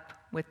caught up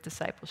with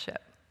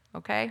discipleship,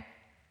 okay?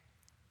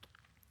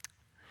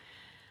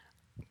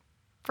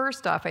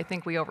 First off, I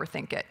think we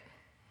overthink it.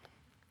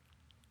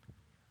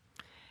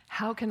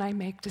 How can I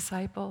make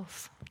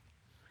disciples?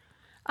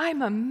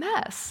 I'm a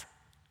mess.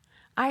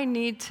 I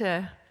need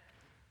to,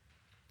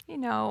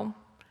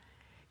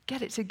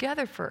 get it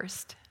together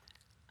first.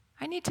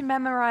 I need to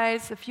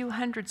memorize a few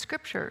hundred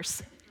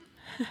scriptures.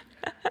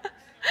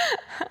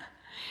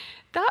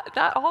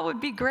 That all would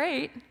be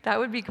great. That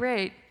would be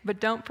great. But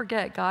don't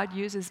forget, God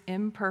uses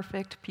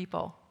imperfect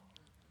people.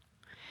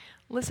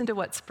 Listen to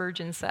what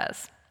Spurgeon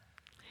says.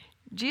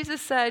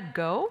 Jesus said,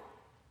 "Go."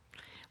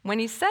 When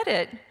he said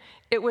it,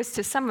 it was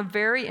to some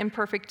very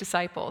imperfect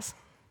disciples.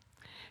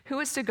 Who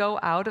was to go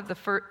out of the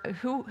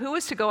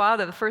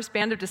first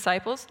band of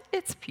disciples?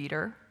 It's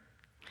Peter,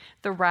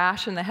 the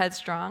rash and the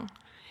headstrong.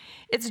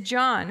 It's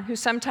John, who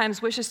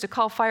sometimes wishes to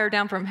call fire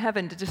down from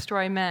heaven to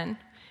destroy men.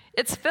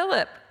 It's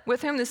Philip,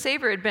 with whom the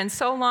Savior had been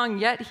so long,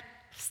 yet he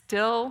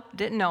still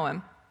didn't know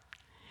him.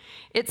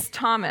 It's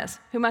Thomas,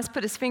 who must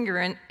put his finger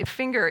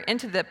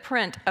into the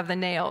print of the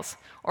nails,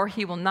 or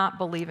he will not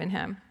believe in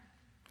him.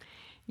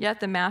 Yet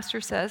the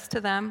Master says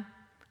to them,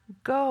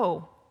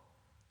 "Go.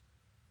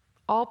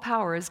 All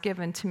power is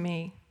given to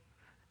me.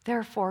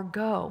 Therefore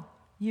go.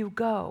 You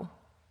go.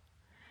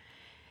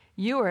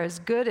 You are as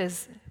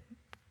good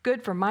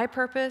for my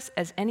purpose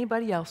as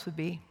anybody else would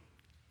be.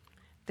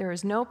 There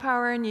is no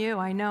power in you,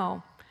 I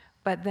know,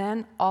 but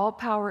then all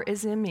power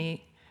is in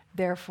me.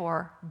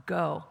 Therefore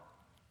go."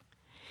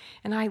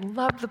 And I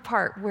love the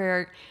part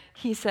where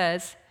he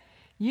says,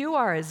 "You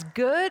are as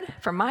good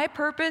for my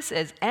purpose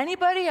as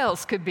anybody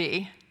else could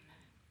be."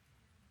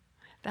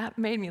 That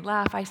made me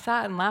laugh. I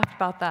sat and laughed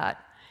about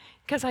that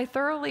because I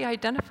thoroughly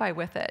identify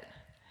with it.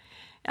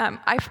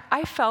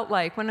 I felt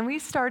like when we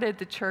started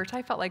the church,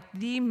 I felt like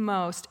the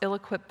most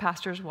ill-equipped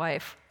pastor's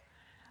wife.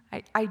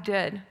 I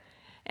did.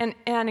 And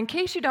in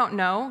case you don't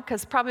know,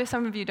 because probably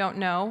some of you don't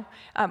know,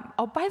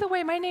 oh, by the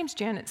way, my name's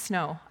Janet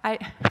Snow. I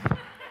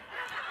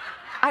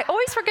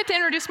always forget to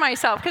introduce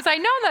myself because I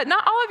know that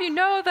not all of you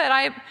know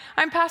that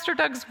I'm Pastor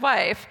Doug's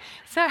wife.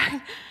 So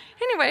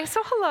anyway,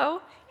 so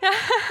hello.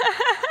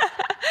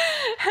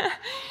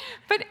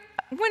 But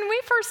when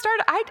we first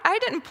started, I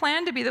didn't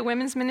plan to be the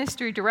women's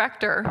ministry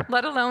director,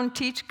 let alone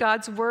teach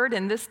God's word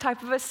in this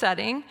type of a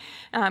setting,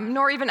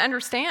 nor even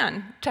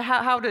understand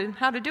how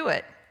to do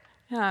it.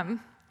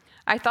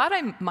 I thought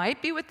I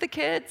might be with the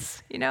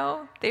kids,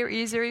 they were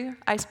easier.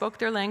 I spoke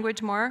their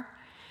language more.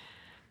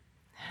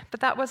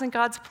 But that wasn't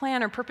God's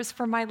plan or purpose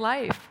for my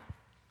life.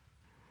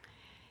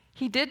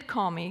 He did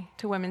call me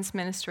to women's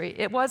ministry.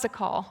 It was a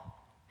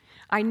call.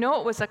 I know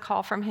it was a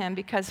call from him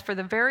because for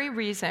the very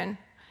reason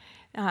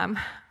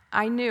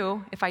I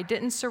knew if I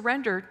didn't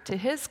surrender to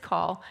his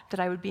call that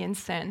I would be in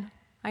sin.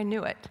 I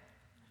knew it.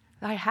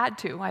 I had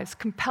to. I was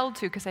compelled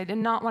to because I did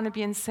not want to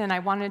be in sin. I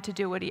wanted to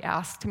do what he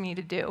asked me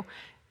to do.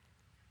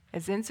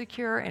 As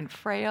insecure and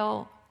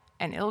frail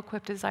and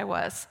ill-equipped as I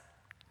was.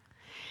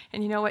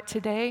 And you know what?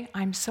 Today,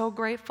 I'm so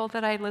grateful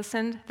that I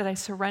listened, that I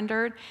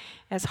surrendered,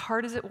 as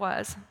hard as it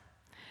was.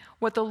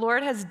 What the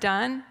Lord has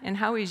done and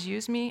how he's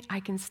used me,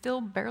 I can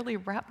still barely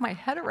wrap my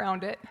head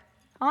around it,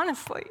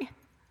 honestly.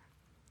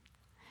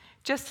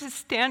 Just to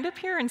stand up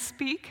here and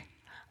speak,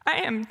 I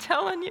am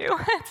telling you,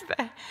 it's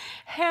the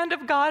hand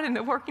of God and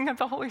the working of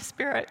the Holy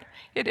Spirit.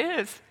 It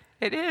is.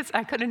 It is.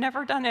 I could have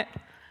never done it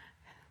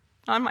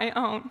on my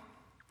own.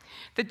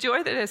 The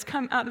joy that has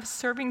come out of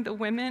serving the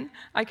women,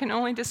 I can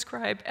only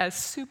describe as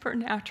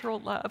supernatural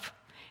love.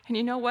 And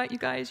you know what, you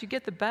guys? You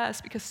get the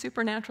best because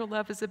supernatural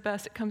love is the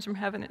best. It comes from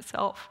heaven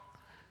itself.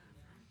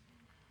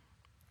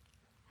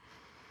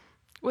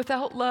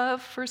 Without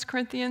love, 1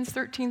 Corinthians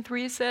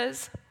 13:3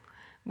 says,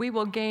 we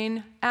will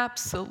gain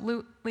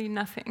absolutely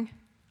nothing.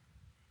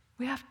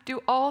 We have to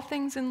do all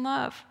things in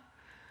love.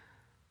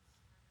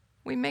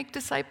 We make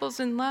disciples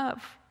in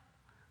love.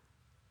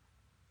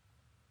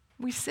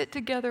 We sit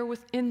together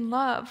in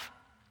love.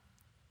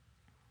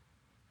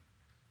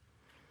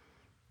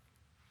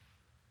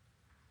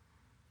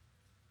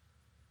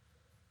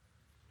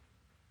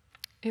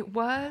 It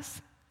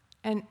was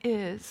and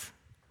is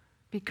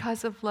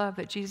because of love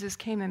that Jesus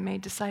came and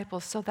made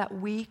disciples so that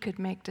we could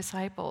make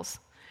disciples,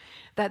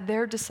 that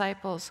their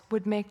disciples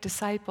would make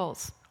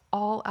disciples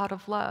all out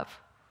of love.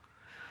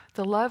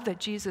 The love that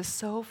Jesus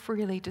so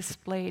freely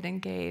displayed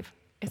and gave,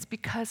 it's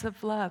because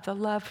of love, the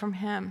love from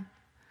him.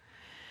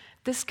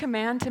 This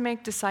command to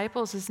make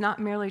disciples is not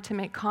merely to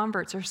make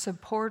converts or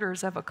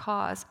supporters of a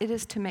cause. It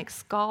is to make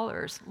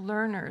scholars,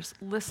 learners,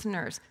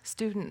 listeners,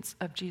 students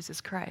of Jesus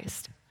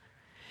Christ.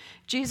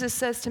 Jesus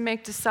says to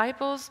make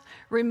disciples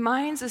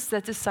reminds us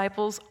that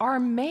disciples are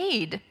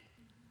made.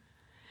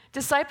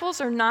 Disciples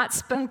are not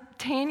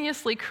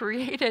spontaneously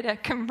created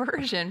at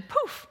conversion.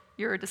 Poof,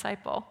 you're a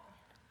disciple.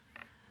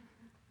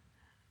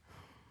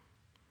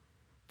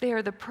 They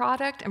are the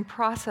product and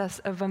process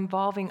of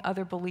involving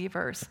other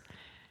believers.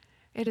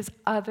 It is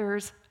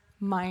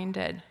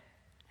others-minded.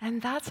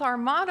 And that's our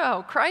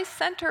motto,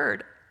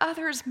 Christ-centered,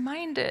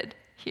 others-minded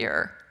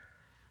here.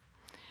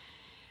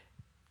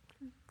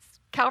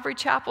 Calvary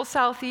Chapel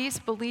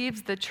Southeast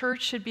believes the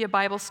church should be a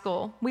Bible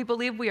school. We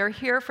believe we are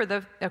here for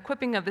the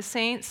equipping of the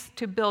saints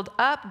to build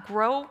up,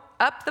 grow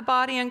up the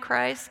body in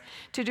Christ,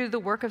 to do the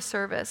work of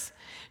service,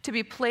 to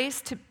be a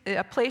place to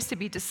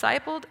be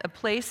discipled, a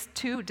place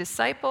to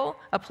disciple,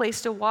 a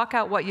place to walk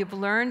out what you've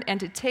learned, and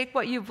to take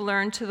what you've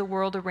learned to the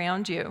world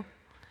around you.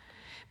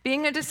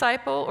 Being a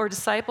disciple or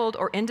discipled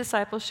or in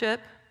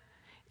discipleship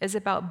is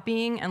about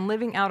being and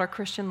living out our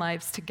Christian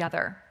lives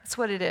together. That's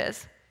what it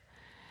is.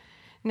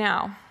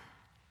 Now,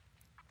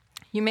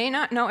 you may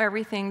not know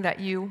everything that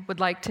you would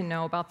like to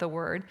know about the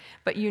Word,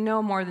 but you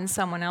know more than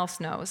someone else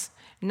knows.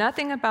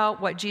 Nothing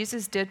about what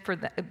Jesus did for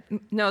them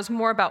knows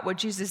more about what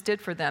Jesus did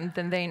for them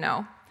than they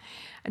know.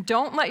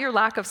 Don't let your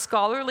lack of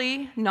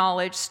scholarly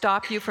knowledge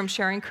stop you from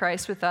sharing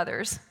Christ with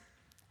others.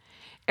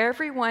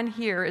 Everyone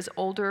here is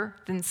older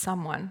than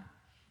someone.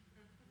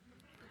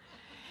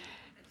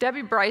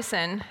 Debbie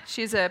Bryson,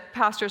 she's a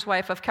pastor's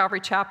wife of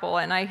Calvary Chapel,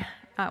 and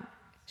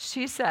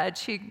she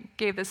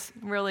gave this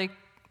really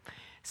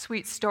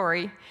sweet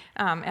story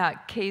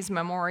at Kay's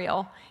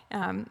memorial.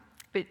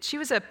 But she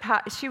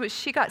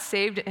got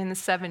saved in the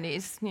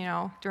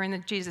 70s, during the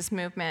Jesus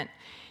movement.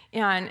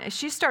 And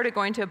she started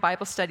going to a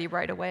Bible study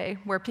right away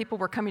where people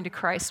were coming to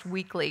Christ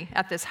weekly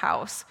at this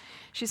house.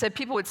 She said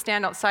people would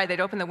stand outside.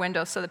 They'd open the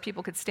window so that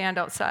people could stand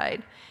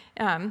outside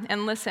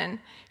and listen.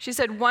 She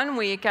said one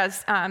week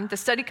as the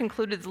study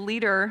concluded, the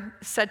leader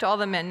said to all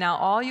the men, now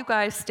all you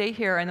guys stay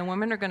here and the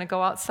women are going to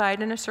go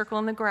outside in a circle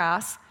in the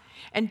grass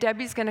and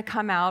Debbie's going to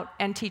come out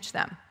and teach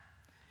them.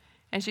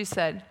 And she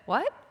said,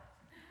 what?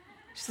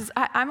 She says,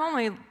 I'm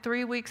only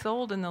 3 weeks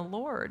old in the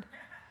Lord.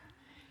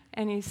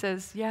 And he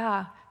says,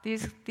 yeah,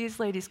 these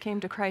ladies came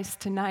to Christ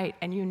tonight,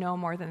 and you know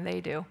more than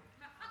they do.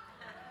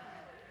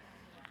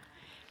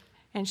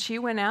 And she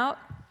went out,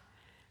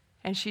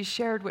 and she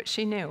shared what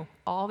she knew,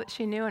 all that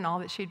she knew and all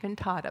that she'd been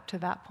taught up to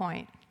that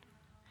point.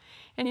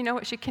 And you know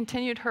what? She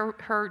continued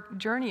her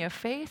journey of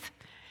faith.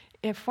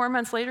 And 4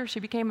 months later, she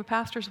became a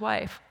pastor's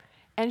wife.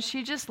 And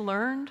she just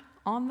learned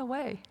on the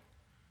way.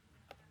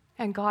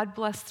 And God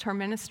blessed her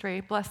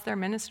ministry, blessed their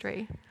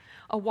ministry.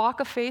 A walk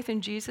of faith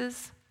in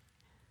Jesus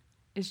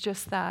is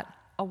just that,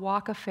 a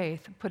walk of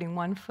faith, putting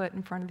one foot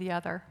in front of the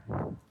other.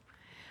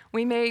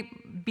 We may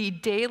be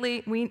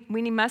daily,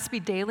 we must be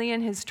daily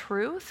in his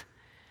truth,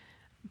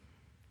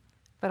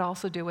 but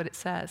also do what it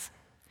says.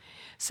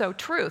 So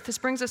truth, this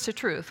brings us to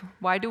truth.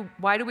 Why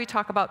do we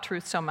talk about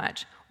truth so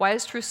much? Why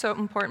is truth so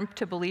important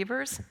to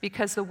believers?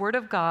 Because the Word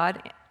of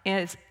God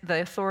is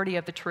the authority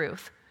of the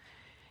truth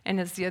and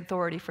is the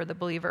authority for the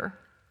believer.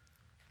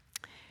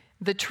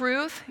 The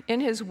truth in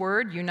his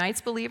Word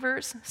unites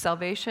believers.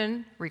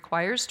 Salvation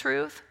requires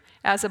truth.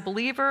 As a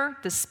believer,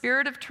 the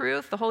Spirit of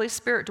truth, the Holy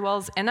Spirit,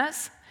 dwells in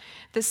us.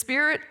 The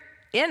Spirit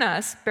in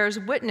us bears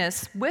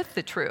witness with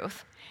the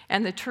truth,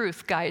 and the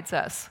truth guides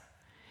us.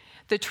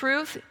 The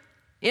truth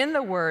in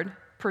the Word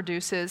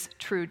produces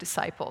true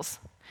disciples.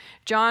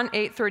 John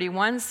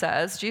 8:31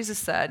 says, Jesus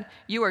said,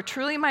 "You are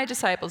truly my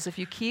disciples if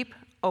you keep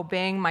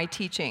obeying my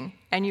teaching,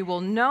 and you will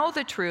know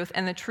the truth,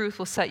 and the truth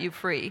will set you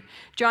free."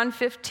 John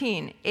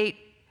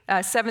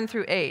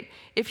 15:7-8.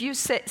 If you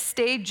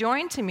stay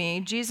joined to me,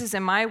 Jesus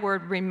and my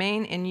word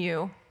remain in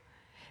you.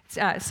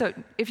 So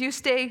if you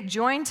stay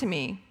joined to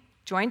me,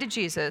 joined to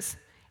Jesus,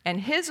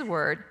 and his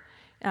word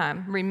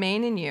will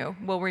remain in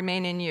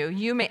you.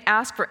 You may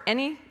ask for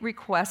any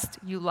request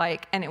you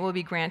like, and it will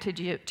be granted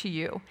to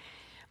you.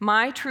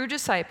 My true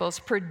disciples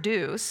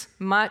produce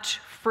much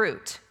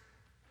fruit.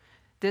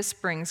 This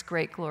brings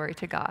great glory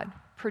to God.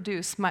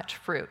 Produce much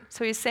fruit.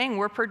 So he's saying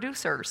we're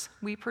producers.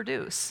 We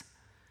produce.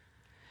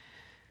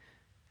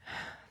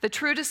 The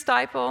true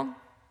disciple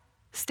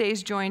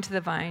stays joined to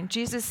the vine.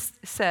 Jesus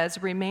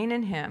says, remain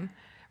in him.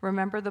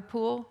 Remember the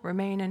pool?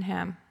 Remain in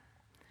him.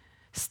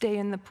 Stay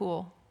in the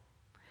pool.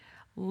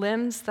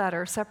 Limbs that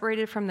are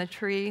separated from the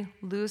tree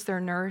lose their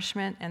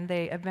nourishment, and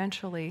they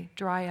eventually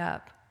dry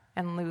up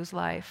and lose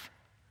life.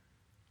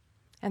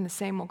 And the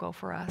same will go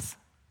for us.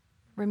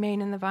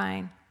 Remain in the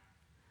vine.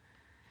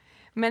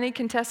 Many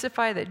can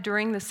testify that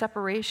during the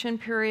separation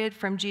period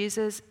from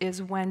Jesus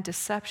is when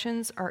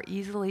deceptions are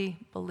easily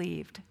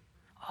believed.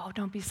 Oh,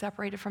 don't be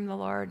separated from the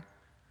Lord.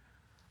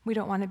 We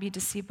don't want to be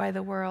deceived by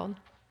the world.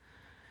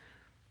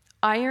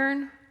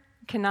 Iron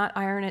cannot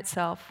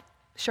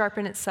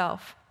sharpen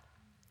itself.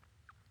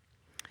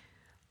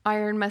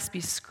 Iron must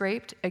be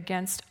scraped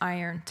against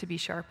iron to be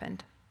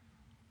sharpened.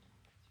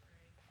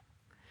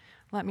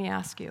 Let me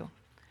ask you,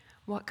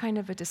 what kind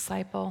of a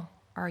disciple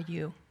are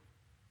you?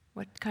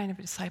 What kind of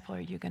a disciple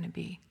are you going to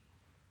be?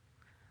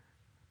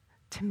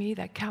 To me,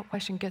 that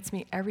question gets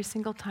me every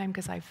single time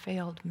because I've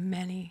failed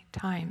many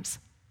times.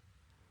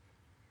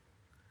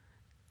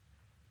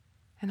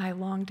 And I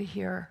long to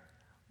hear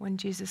when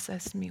Jesus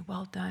says to me,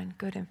 well done,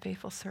 good and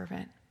faithful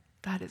servant.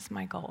 That is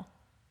my goal.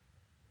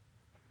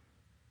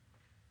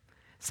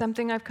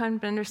 Something I've come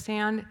to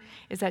understand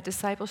is that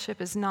discipleship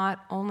is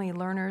not only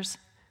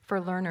for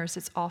learners,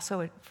 it's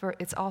also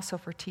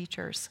for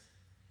teachers.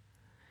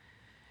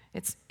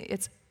 It's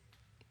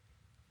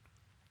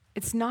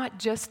not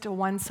just a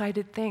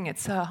one-sided thing,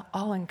 it's a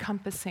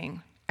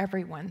all-encompassing,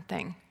 everyone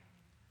thing.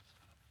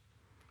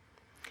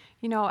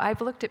 You know, I've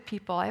looked at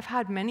people, I've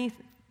had many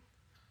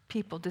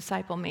people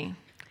disciple me,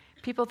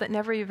 people that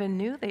never even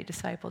knew they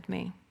discipled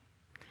me.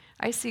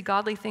 I see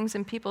godly things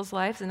in people's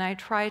lives, and I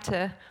try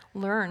to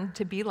learn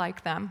to be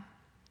like them.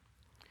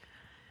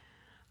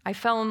 I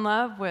fell in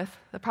love with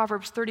the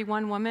Proverbs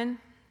 31 woman.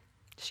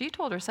 She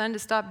told her son to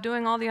stop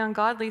doing all the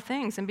ungodly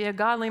things and be a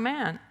godly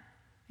man.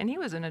 And he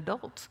was an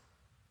adult.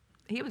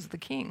 He was the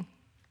king.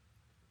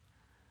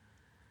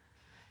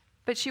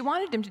 But she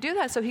wanted him to do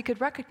that so he could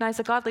recognize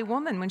a godly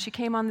woman when she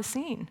came on the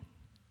scene.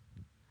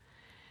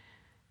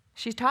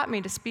 She taught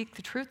me to speak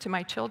the truth to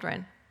my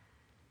children.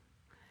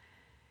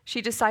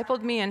 She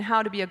discipled me in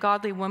how to be a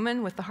godly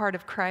woman with the heart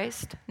of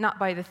Christ, not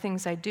by the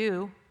things I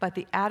do, but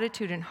the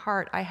attitude and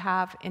heart I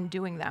have in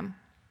doing them.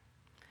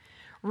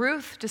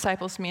 Ruth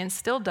disciples me and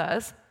still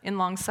does in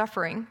long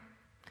suffering.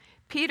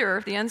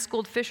 Peter, the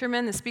unschooled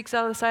fisherman that speaks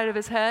out of the side of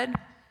his head,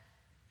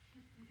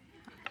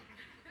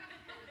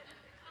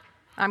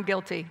 I'm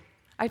guilty.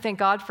 I thank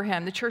God for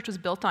him. The church was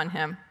built on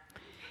him.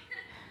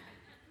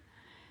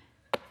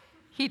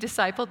 He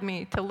discipled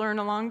me to learn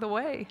along the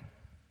way.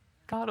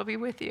 God will be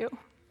with you.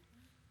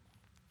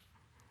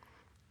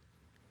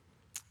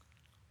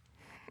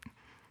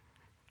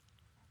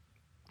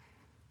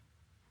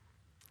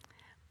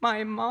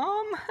 My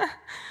mom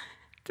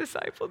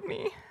discipled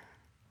me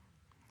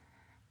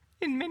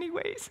in many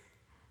ways,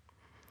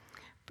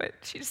 but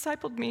she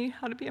discipled me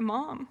how to be a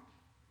mom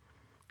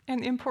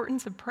and the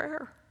importance of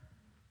prayer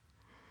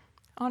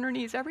on her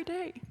knees every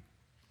day.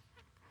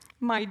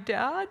 My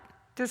dad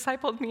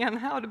discipled me on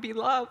how to be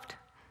loved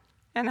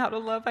and how to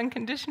love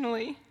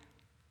unconditionally.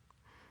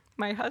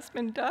 My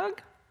husband,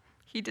 Doug,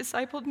 he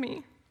discipled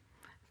me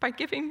by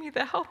giving me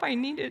the help I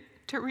needed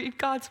to read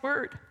God's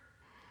word.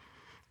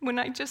 When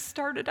I just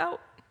started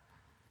out,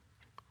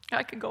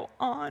 I could go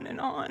on and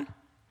on.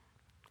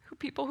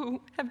 people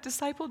who have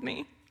discipled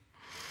me.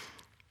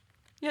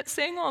 Yet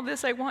saying all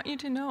this, I want you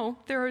to know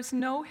there is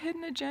no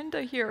hidden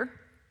agenda here.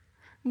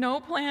 No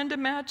plan to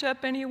match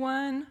up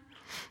anyone.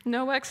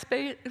 No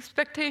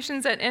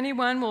expectations that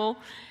anyone will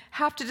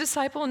have to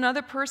disciple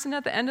another person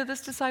at the end of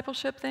this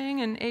discipleship thing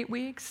in 8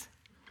 weeks.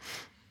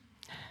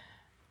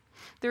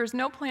 There is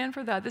no plan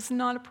for that. This is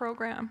not a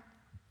program.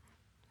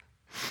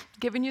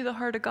 Giving you the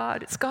heart of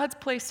God. It's God's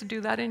place to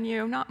do that in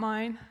you, not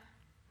mine.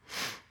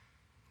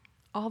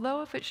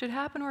 Although if it should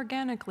happen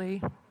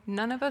organically,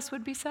 none of us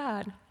would be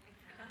sad.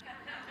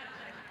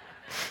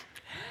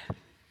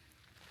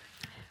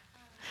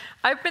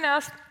 I've been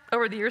asked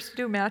over the years to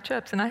do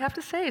matchups, and I have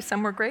to say,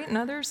 some were great and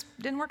others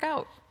didn't work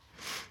out.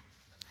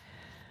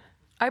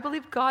 I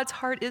believe God's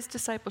heart is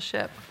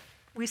discipleship.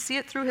 We see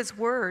it through his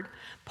word.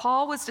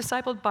 Paul was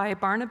discipled by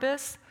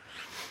Barnabas,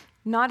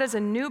 not as a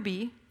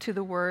newbie to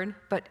the word,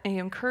 but he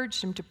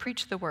encouraged him to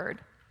preach the word.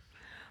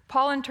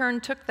 Paul, in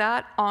turn, took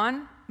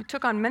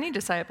on many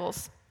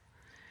disciples,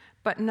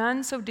 but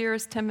none so dear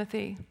as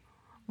Timothy,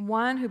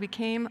 one who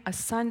became a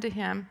son to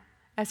him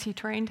as he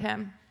trained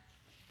him.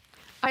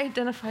 I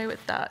identify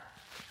with that.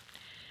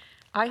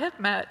 I have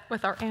met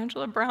with our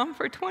Angela Brown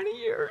for 20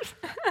 years.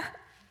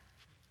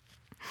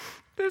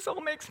 This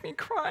all makes me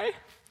cry.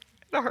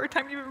 I had a hard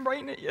time even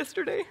writing it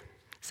yesterday.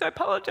 So I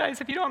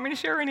apologize if you don't want me to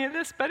share any of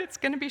this, but it's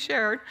going to be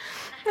shared.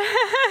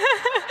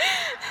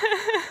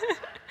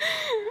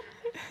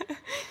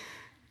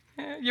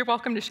 You're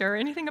welcome to share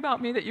anything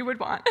about me that you would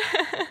want.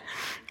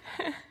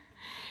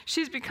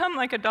 She's become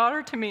like a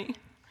daughter to me.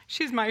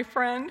 She's my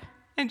friend,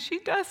 and she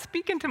does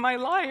speak into my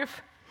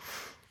life.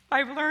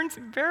 I've learned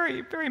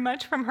very, very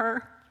much from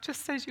her,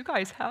 just as you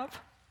guys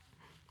have.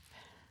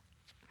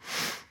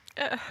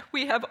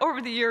 We have,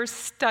 over the years,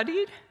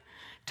 studied,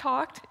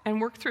 talked,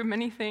 and worked through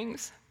many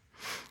things.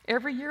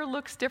 Every year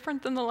looks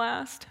different than the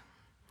last.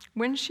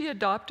 When she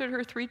adopted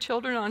her 3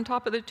 children on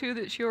top of the 2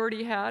 that she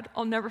already had,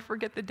 I'll never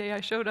forget the day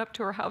I showed up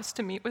to her house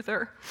to meet with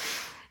her.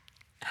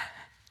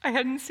 I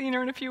hadn't seen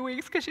her in a few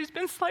weeks because she's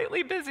been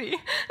slightly busy.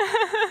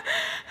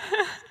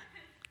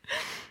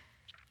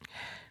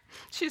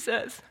 She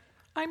says,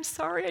 "I'm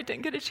sorry I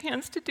didn't get a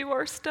chance to do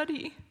our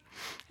study."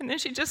 And then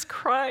she just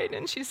cried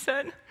and she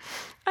said,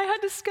 "I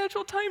had to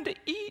schedule time to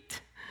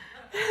eat.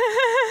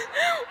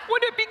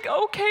 Would it be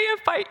okay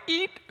if I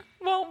eat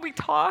while we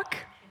talk?"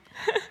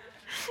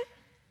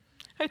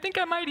 I think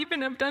I might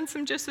even have done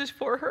some justice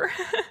for her.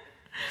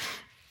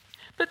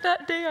 But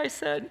that day I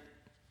said,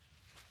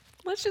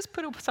 let's just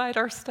put aside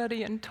our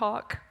study and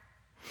talk.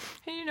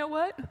 And you know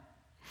what?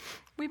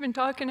 We've been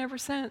talking ever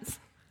since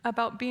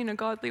about being a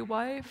godly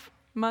wife,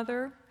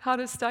 mother, how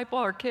to disciple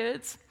our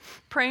kids,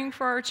 praying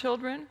for our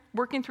children,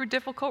 working through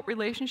difficult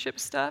relationship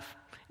stuff,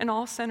 and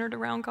all centered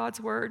around God's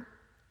word.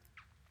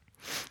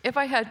 If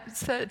I had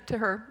said to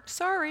her,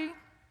 "Sorry,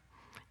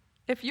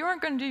 if you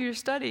aren't going to do your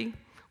study,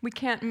 we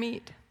can't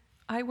meet,"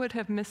 I would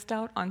have missed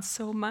out on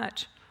so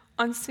much,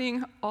 on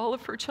seeing all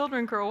of her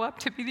children grow up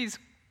to be these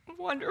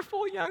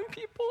wonderful young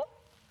people,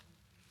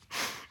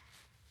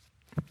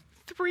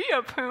 3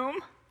 of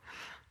whom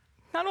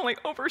not only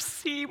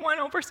one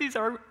oversees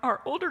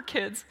our older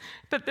kids,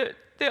 but the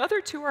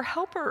other 2 are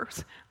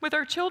helpers with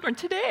our children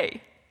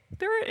today.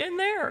 They're in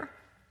there,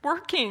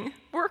 working.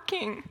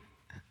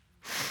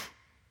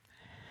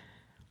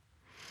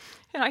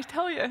 And I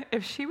tell you,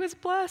 if she was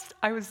blessed,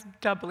 I was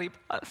doubly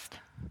blessed.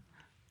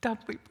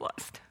 Doubly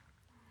blessed.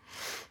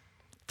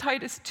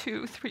 Titus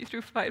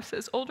 2:3-5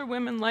 says, "Older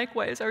women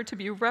likewise are to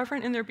be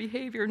reverent in their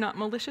behavior, not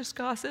malicious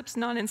gossips,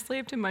 not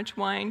enslaved to much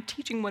wine,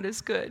 teaching what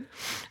is good,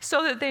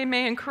 so that they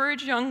may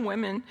encourage young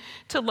women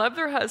to love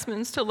their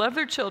husbands, to love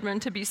their children,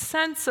 to be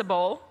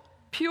sensible,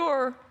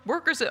 pure,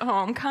 workers at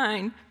home,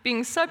 kind,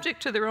 being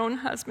subject to their own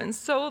husbands,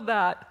 so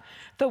that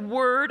the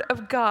word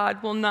of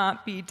God will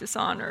not be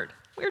dishonored."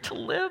 We're to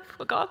live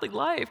a godly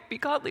life, be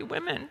godly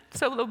women,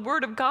 so the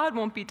word of God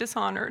won't be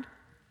dishonored.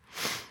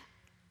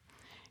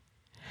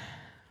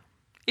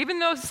 Even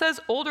though it says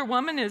older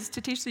woman is to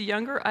teach the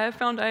younger, I have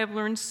found I have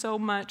learned so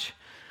much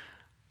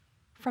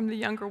from the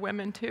younger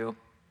women too,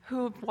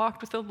 who have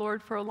walked with the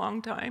Lord for a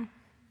long time.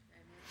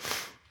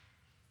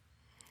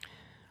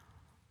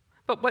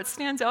 But what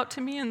stands out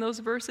to me in those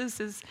verses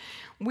is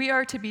we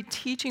are to be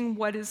teaching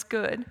what is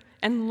good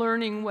and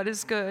learning what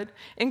is good.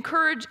 And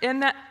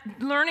that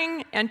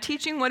learning and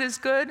teaching what is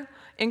good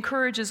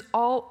encourages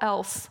all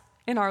else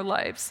in our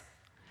lives,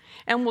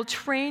 and will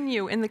train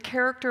you in the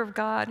character of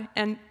God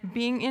and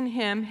being in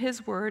him,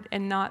 his word,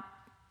 and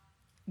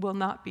will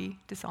not be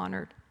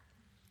dishonored.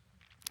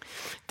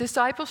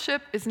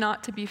 Discipleship is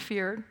not to be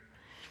feared.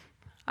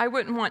 I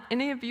wouldn't want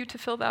any of you to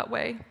feel that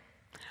way.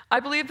 I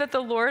believe that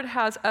the Lord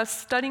has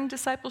us studying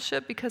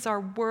discipleship because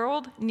our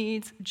world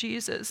needs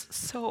Jesus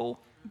so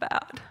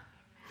bad.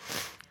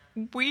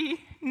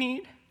 We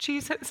need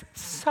Jesus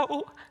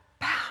so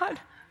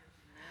bad.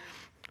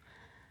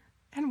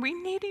 And we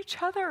need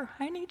each other.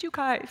 I need you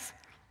guys.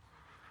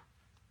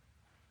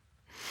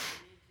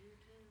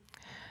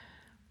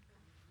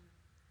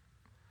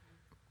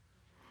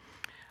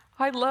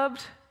 I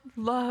loved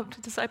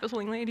loved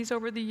discipling ladies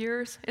over the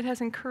years. It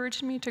has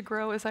encouraged me to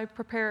grow as I've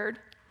prepared.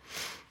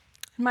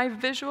 My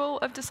visual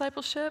of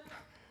discipleship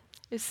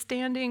is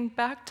standing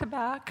back to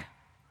back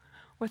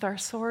with our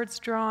swords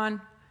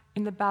drawn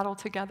in the battle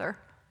together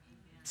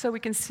so we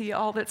can see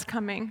all that's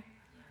coming.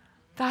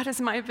 That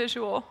is my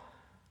visual.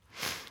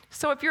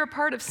 So if you're a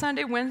part of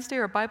Sunday, Wednesday,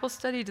 or Bible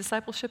study,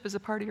 discipleship is a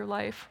part of your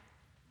life.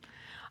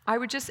 I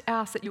would just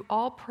ask that you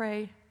all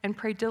pray and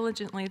pray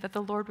diligently that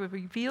the Lord would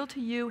reveal to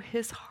you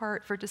his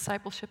heart for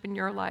discipleship in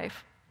your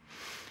life.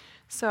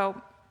 So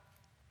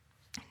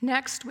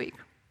next week,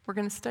 we're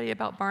going to study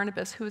about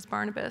Barnabas. Who is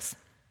Barnabas?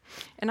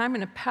 And I'm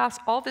going to pass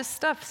all this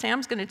stuff.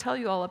 Sam's going to tell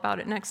you all about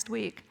it next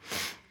week.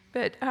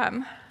 But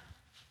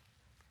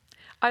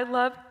I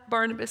love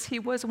Barnabas. He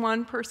was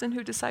one person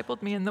who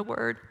discipled me in the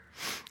Word.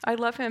 I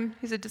love him.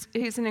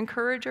 He's an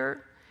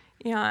encourager,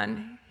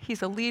 and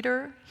he's a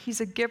leader.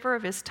 He's a giver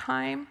of his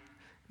time,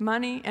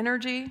 money,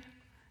 energy.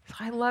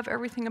 I love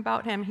everything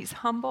about him. He's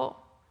humble.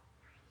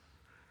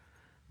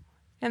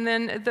 And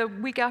then the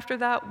week after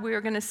that,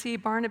 we're going to see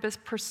Barnabas'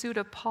 pursuit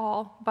of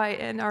Paul.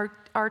 And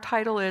our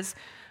title is,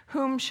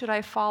 Whom Should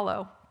I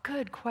Follow?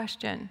 Good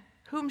question.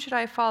 Whom should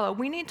I follow?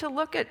 We need to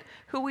look at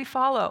who we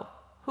follow.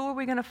 Who are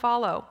we going to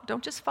follow?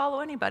 Don't just follow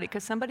anybody,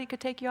 because somebody could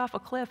take you off a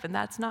cliff, and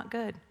that's not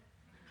good.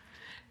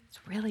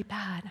 It's really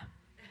bad.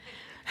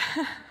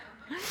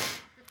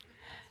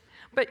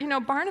 But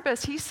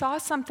Barnabas, he saw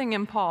something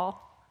in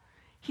Paul.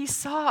 He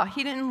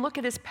didn't look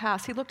at his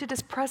past. He looked at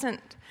his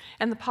present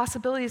and the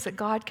possibilities that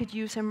God could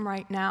use him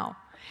right now.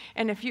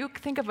 And if you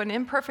think of an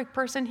imperfect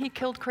person, he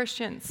killed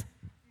Christians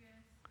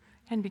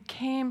and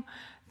became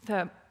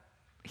the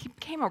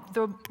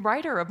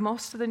writer of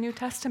most of the New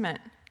Testament.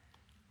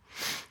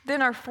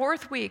 Then our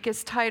fourth week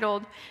is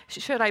titled,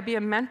 Should I Be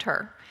a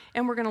Mentor?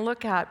 And we're going to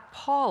look at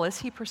Paul as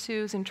he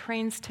pursues and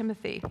trains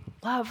Timothy.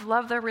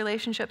 Love their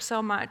relationship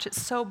so much.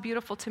 It's so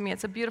beautiful to me.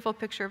 It's a beautiful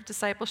picture of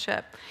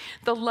discipleship.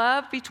 The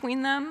love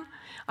between them,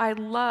 I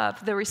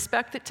love the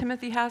respect that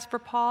Timothy has for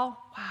Paul.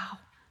 Wow.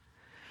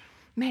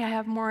 May I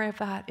have more of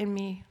that in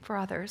me for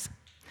others.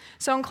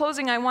 So in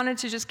closing, I wanted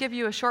to just give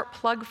you a short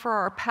plug for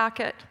our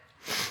packet.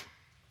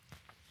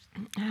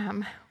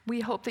 We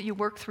hope that you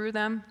work through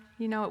them.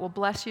 It will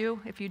bless you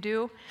if you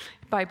do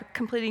by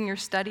completing your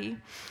study,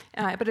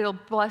 but it'll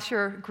bless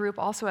your group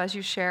also as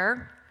you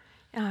share.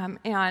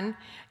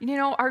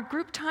 Our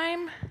group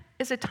time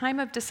is a time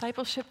of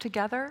discipleship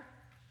together,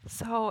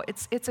 so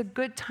it's a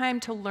good time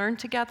to learn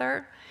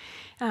together,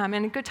 and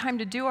a good time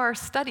to do our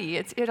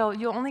study.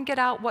 You'll only get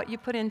out what you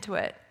put into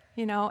it,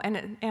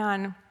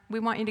 and we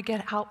want you to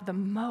get out the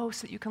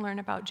most that you can learn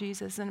about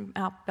Jesus and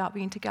about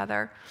being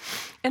together.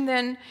 And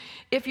then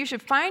if you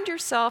should find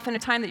yourself in a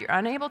time that you're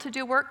unable to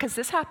do work, because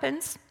this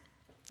happens,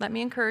 let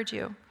me encourage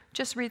you,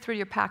 just read through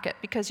your packet,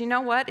 because you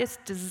know what? It's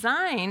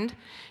designed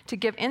to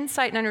give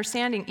insight and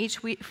understanding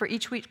each week for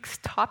each week's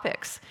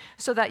topics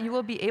so that you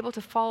will be able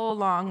to follow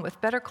along with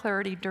better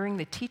clarity during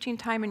the teaching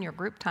time and your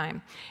group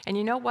time. And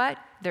you know what?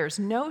 There's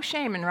no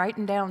shame in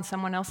writing down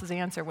someone else's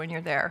answer when you're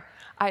there.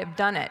 I have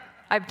done it.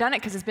 I've done it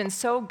because it's been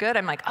so good.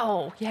 I'm like,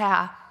 oh,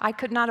 yeah, I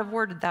could not have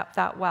worded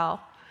that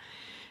well.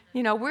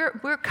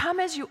 We're come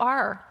as you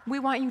are. We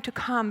want you to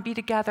come, be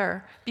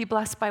together, be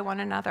blessed by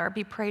one another,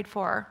 be prayed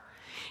for.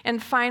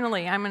 And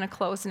finally, I'm going to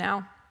close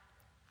now.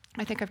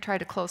 I think I've tried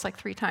to close like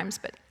 3 times,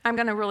 but I'm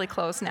going to really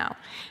close now.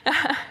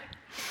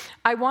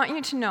 I want you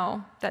to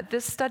know that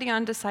this study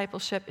on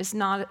discipleship is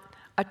not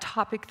a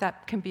topic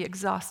that can be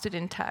exhausted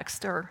in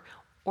text or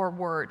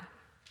word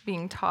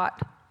being taught.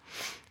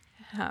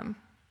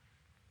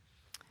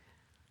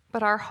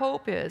 But our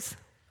hope is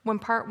when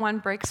part 1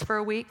 breaks for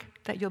a week,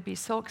 that you'll be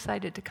so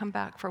excited to come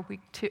back for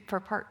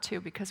part 2,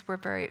 because we're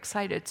very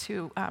excited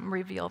to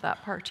reveal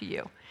that part to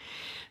you.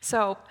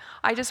 So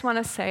I just want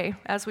to say,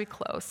 as we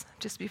close,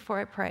 just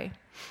before I pray,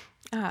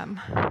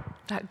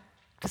 that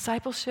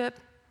discipleship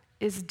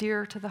is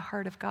dear to the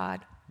heart of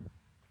God.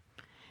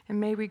 And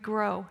may we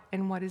grow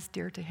in what is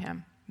dear to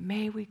him.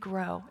 May we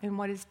grow in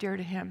what is dear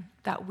to him,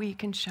 that we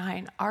can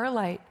shine our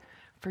light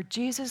for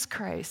Jesus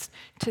Christ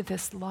to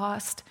this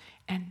lost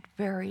and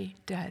very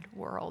dead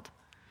world.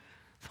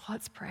 So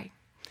let's pray.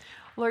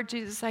 Lord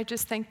Jesus, I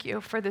just thank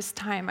you for this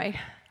time. I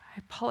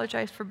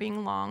apologize for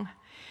being long,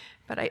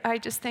 but I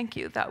just thank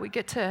you that we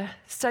get to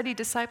study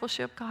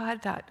discipleship,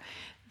 God, that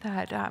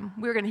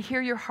we're going to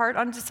hear your heart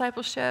on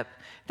discipleship,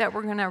 that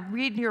we're going to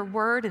read your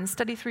word and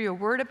study through your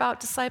word about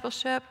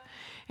discipleship.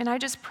 And I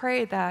just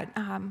pray that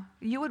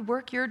you would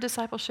work your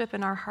discipleship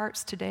in our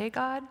hearts today,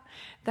 God,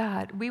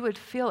 that we would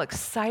feel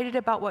excited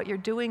about what you're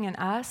doing in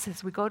us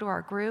as we go to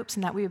our groups,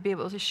 and that we would be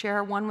able to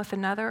share one with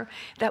another,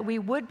 that we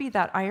would be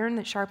that iron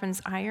that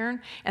sharpens iron,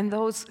 and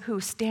those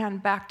who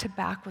stand back to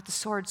back with the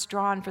swords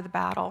drawn for the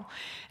battle,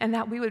 and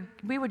that we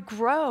would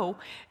grow,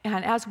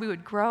 and as we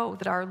would grow,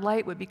 that our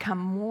light would become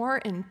more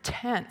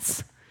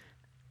intense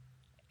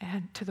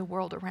and to the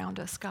world around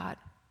us, God.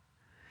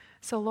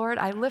 So, Lord,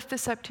 I lift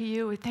this up to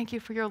you. We thank you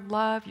for your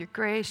love, your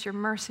grace, your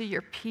mercy,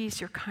 your peace,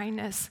 your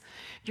kindness,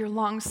 your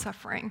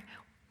long-suffering.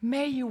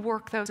 May you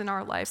work those in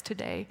our lives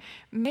today.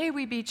 May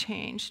we be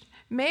changed.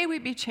 May we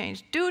be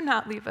changed. Do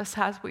not leave us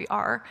as we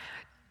are.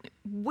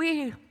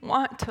 We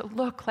want to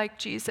look like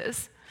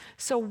Jesus.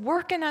 So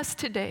work in us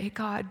today,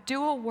 God.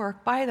 Do a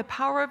work by the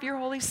power of your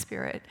Holy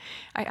Spirit.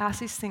 I ask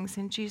these things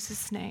in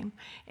Jesus' name.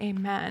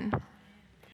 Amen.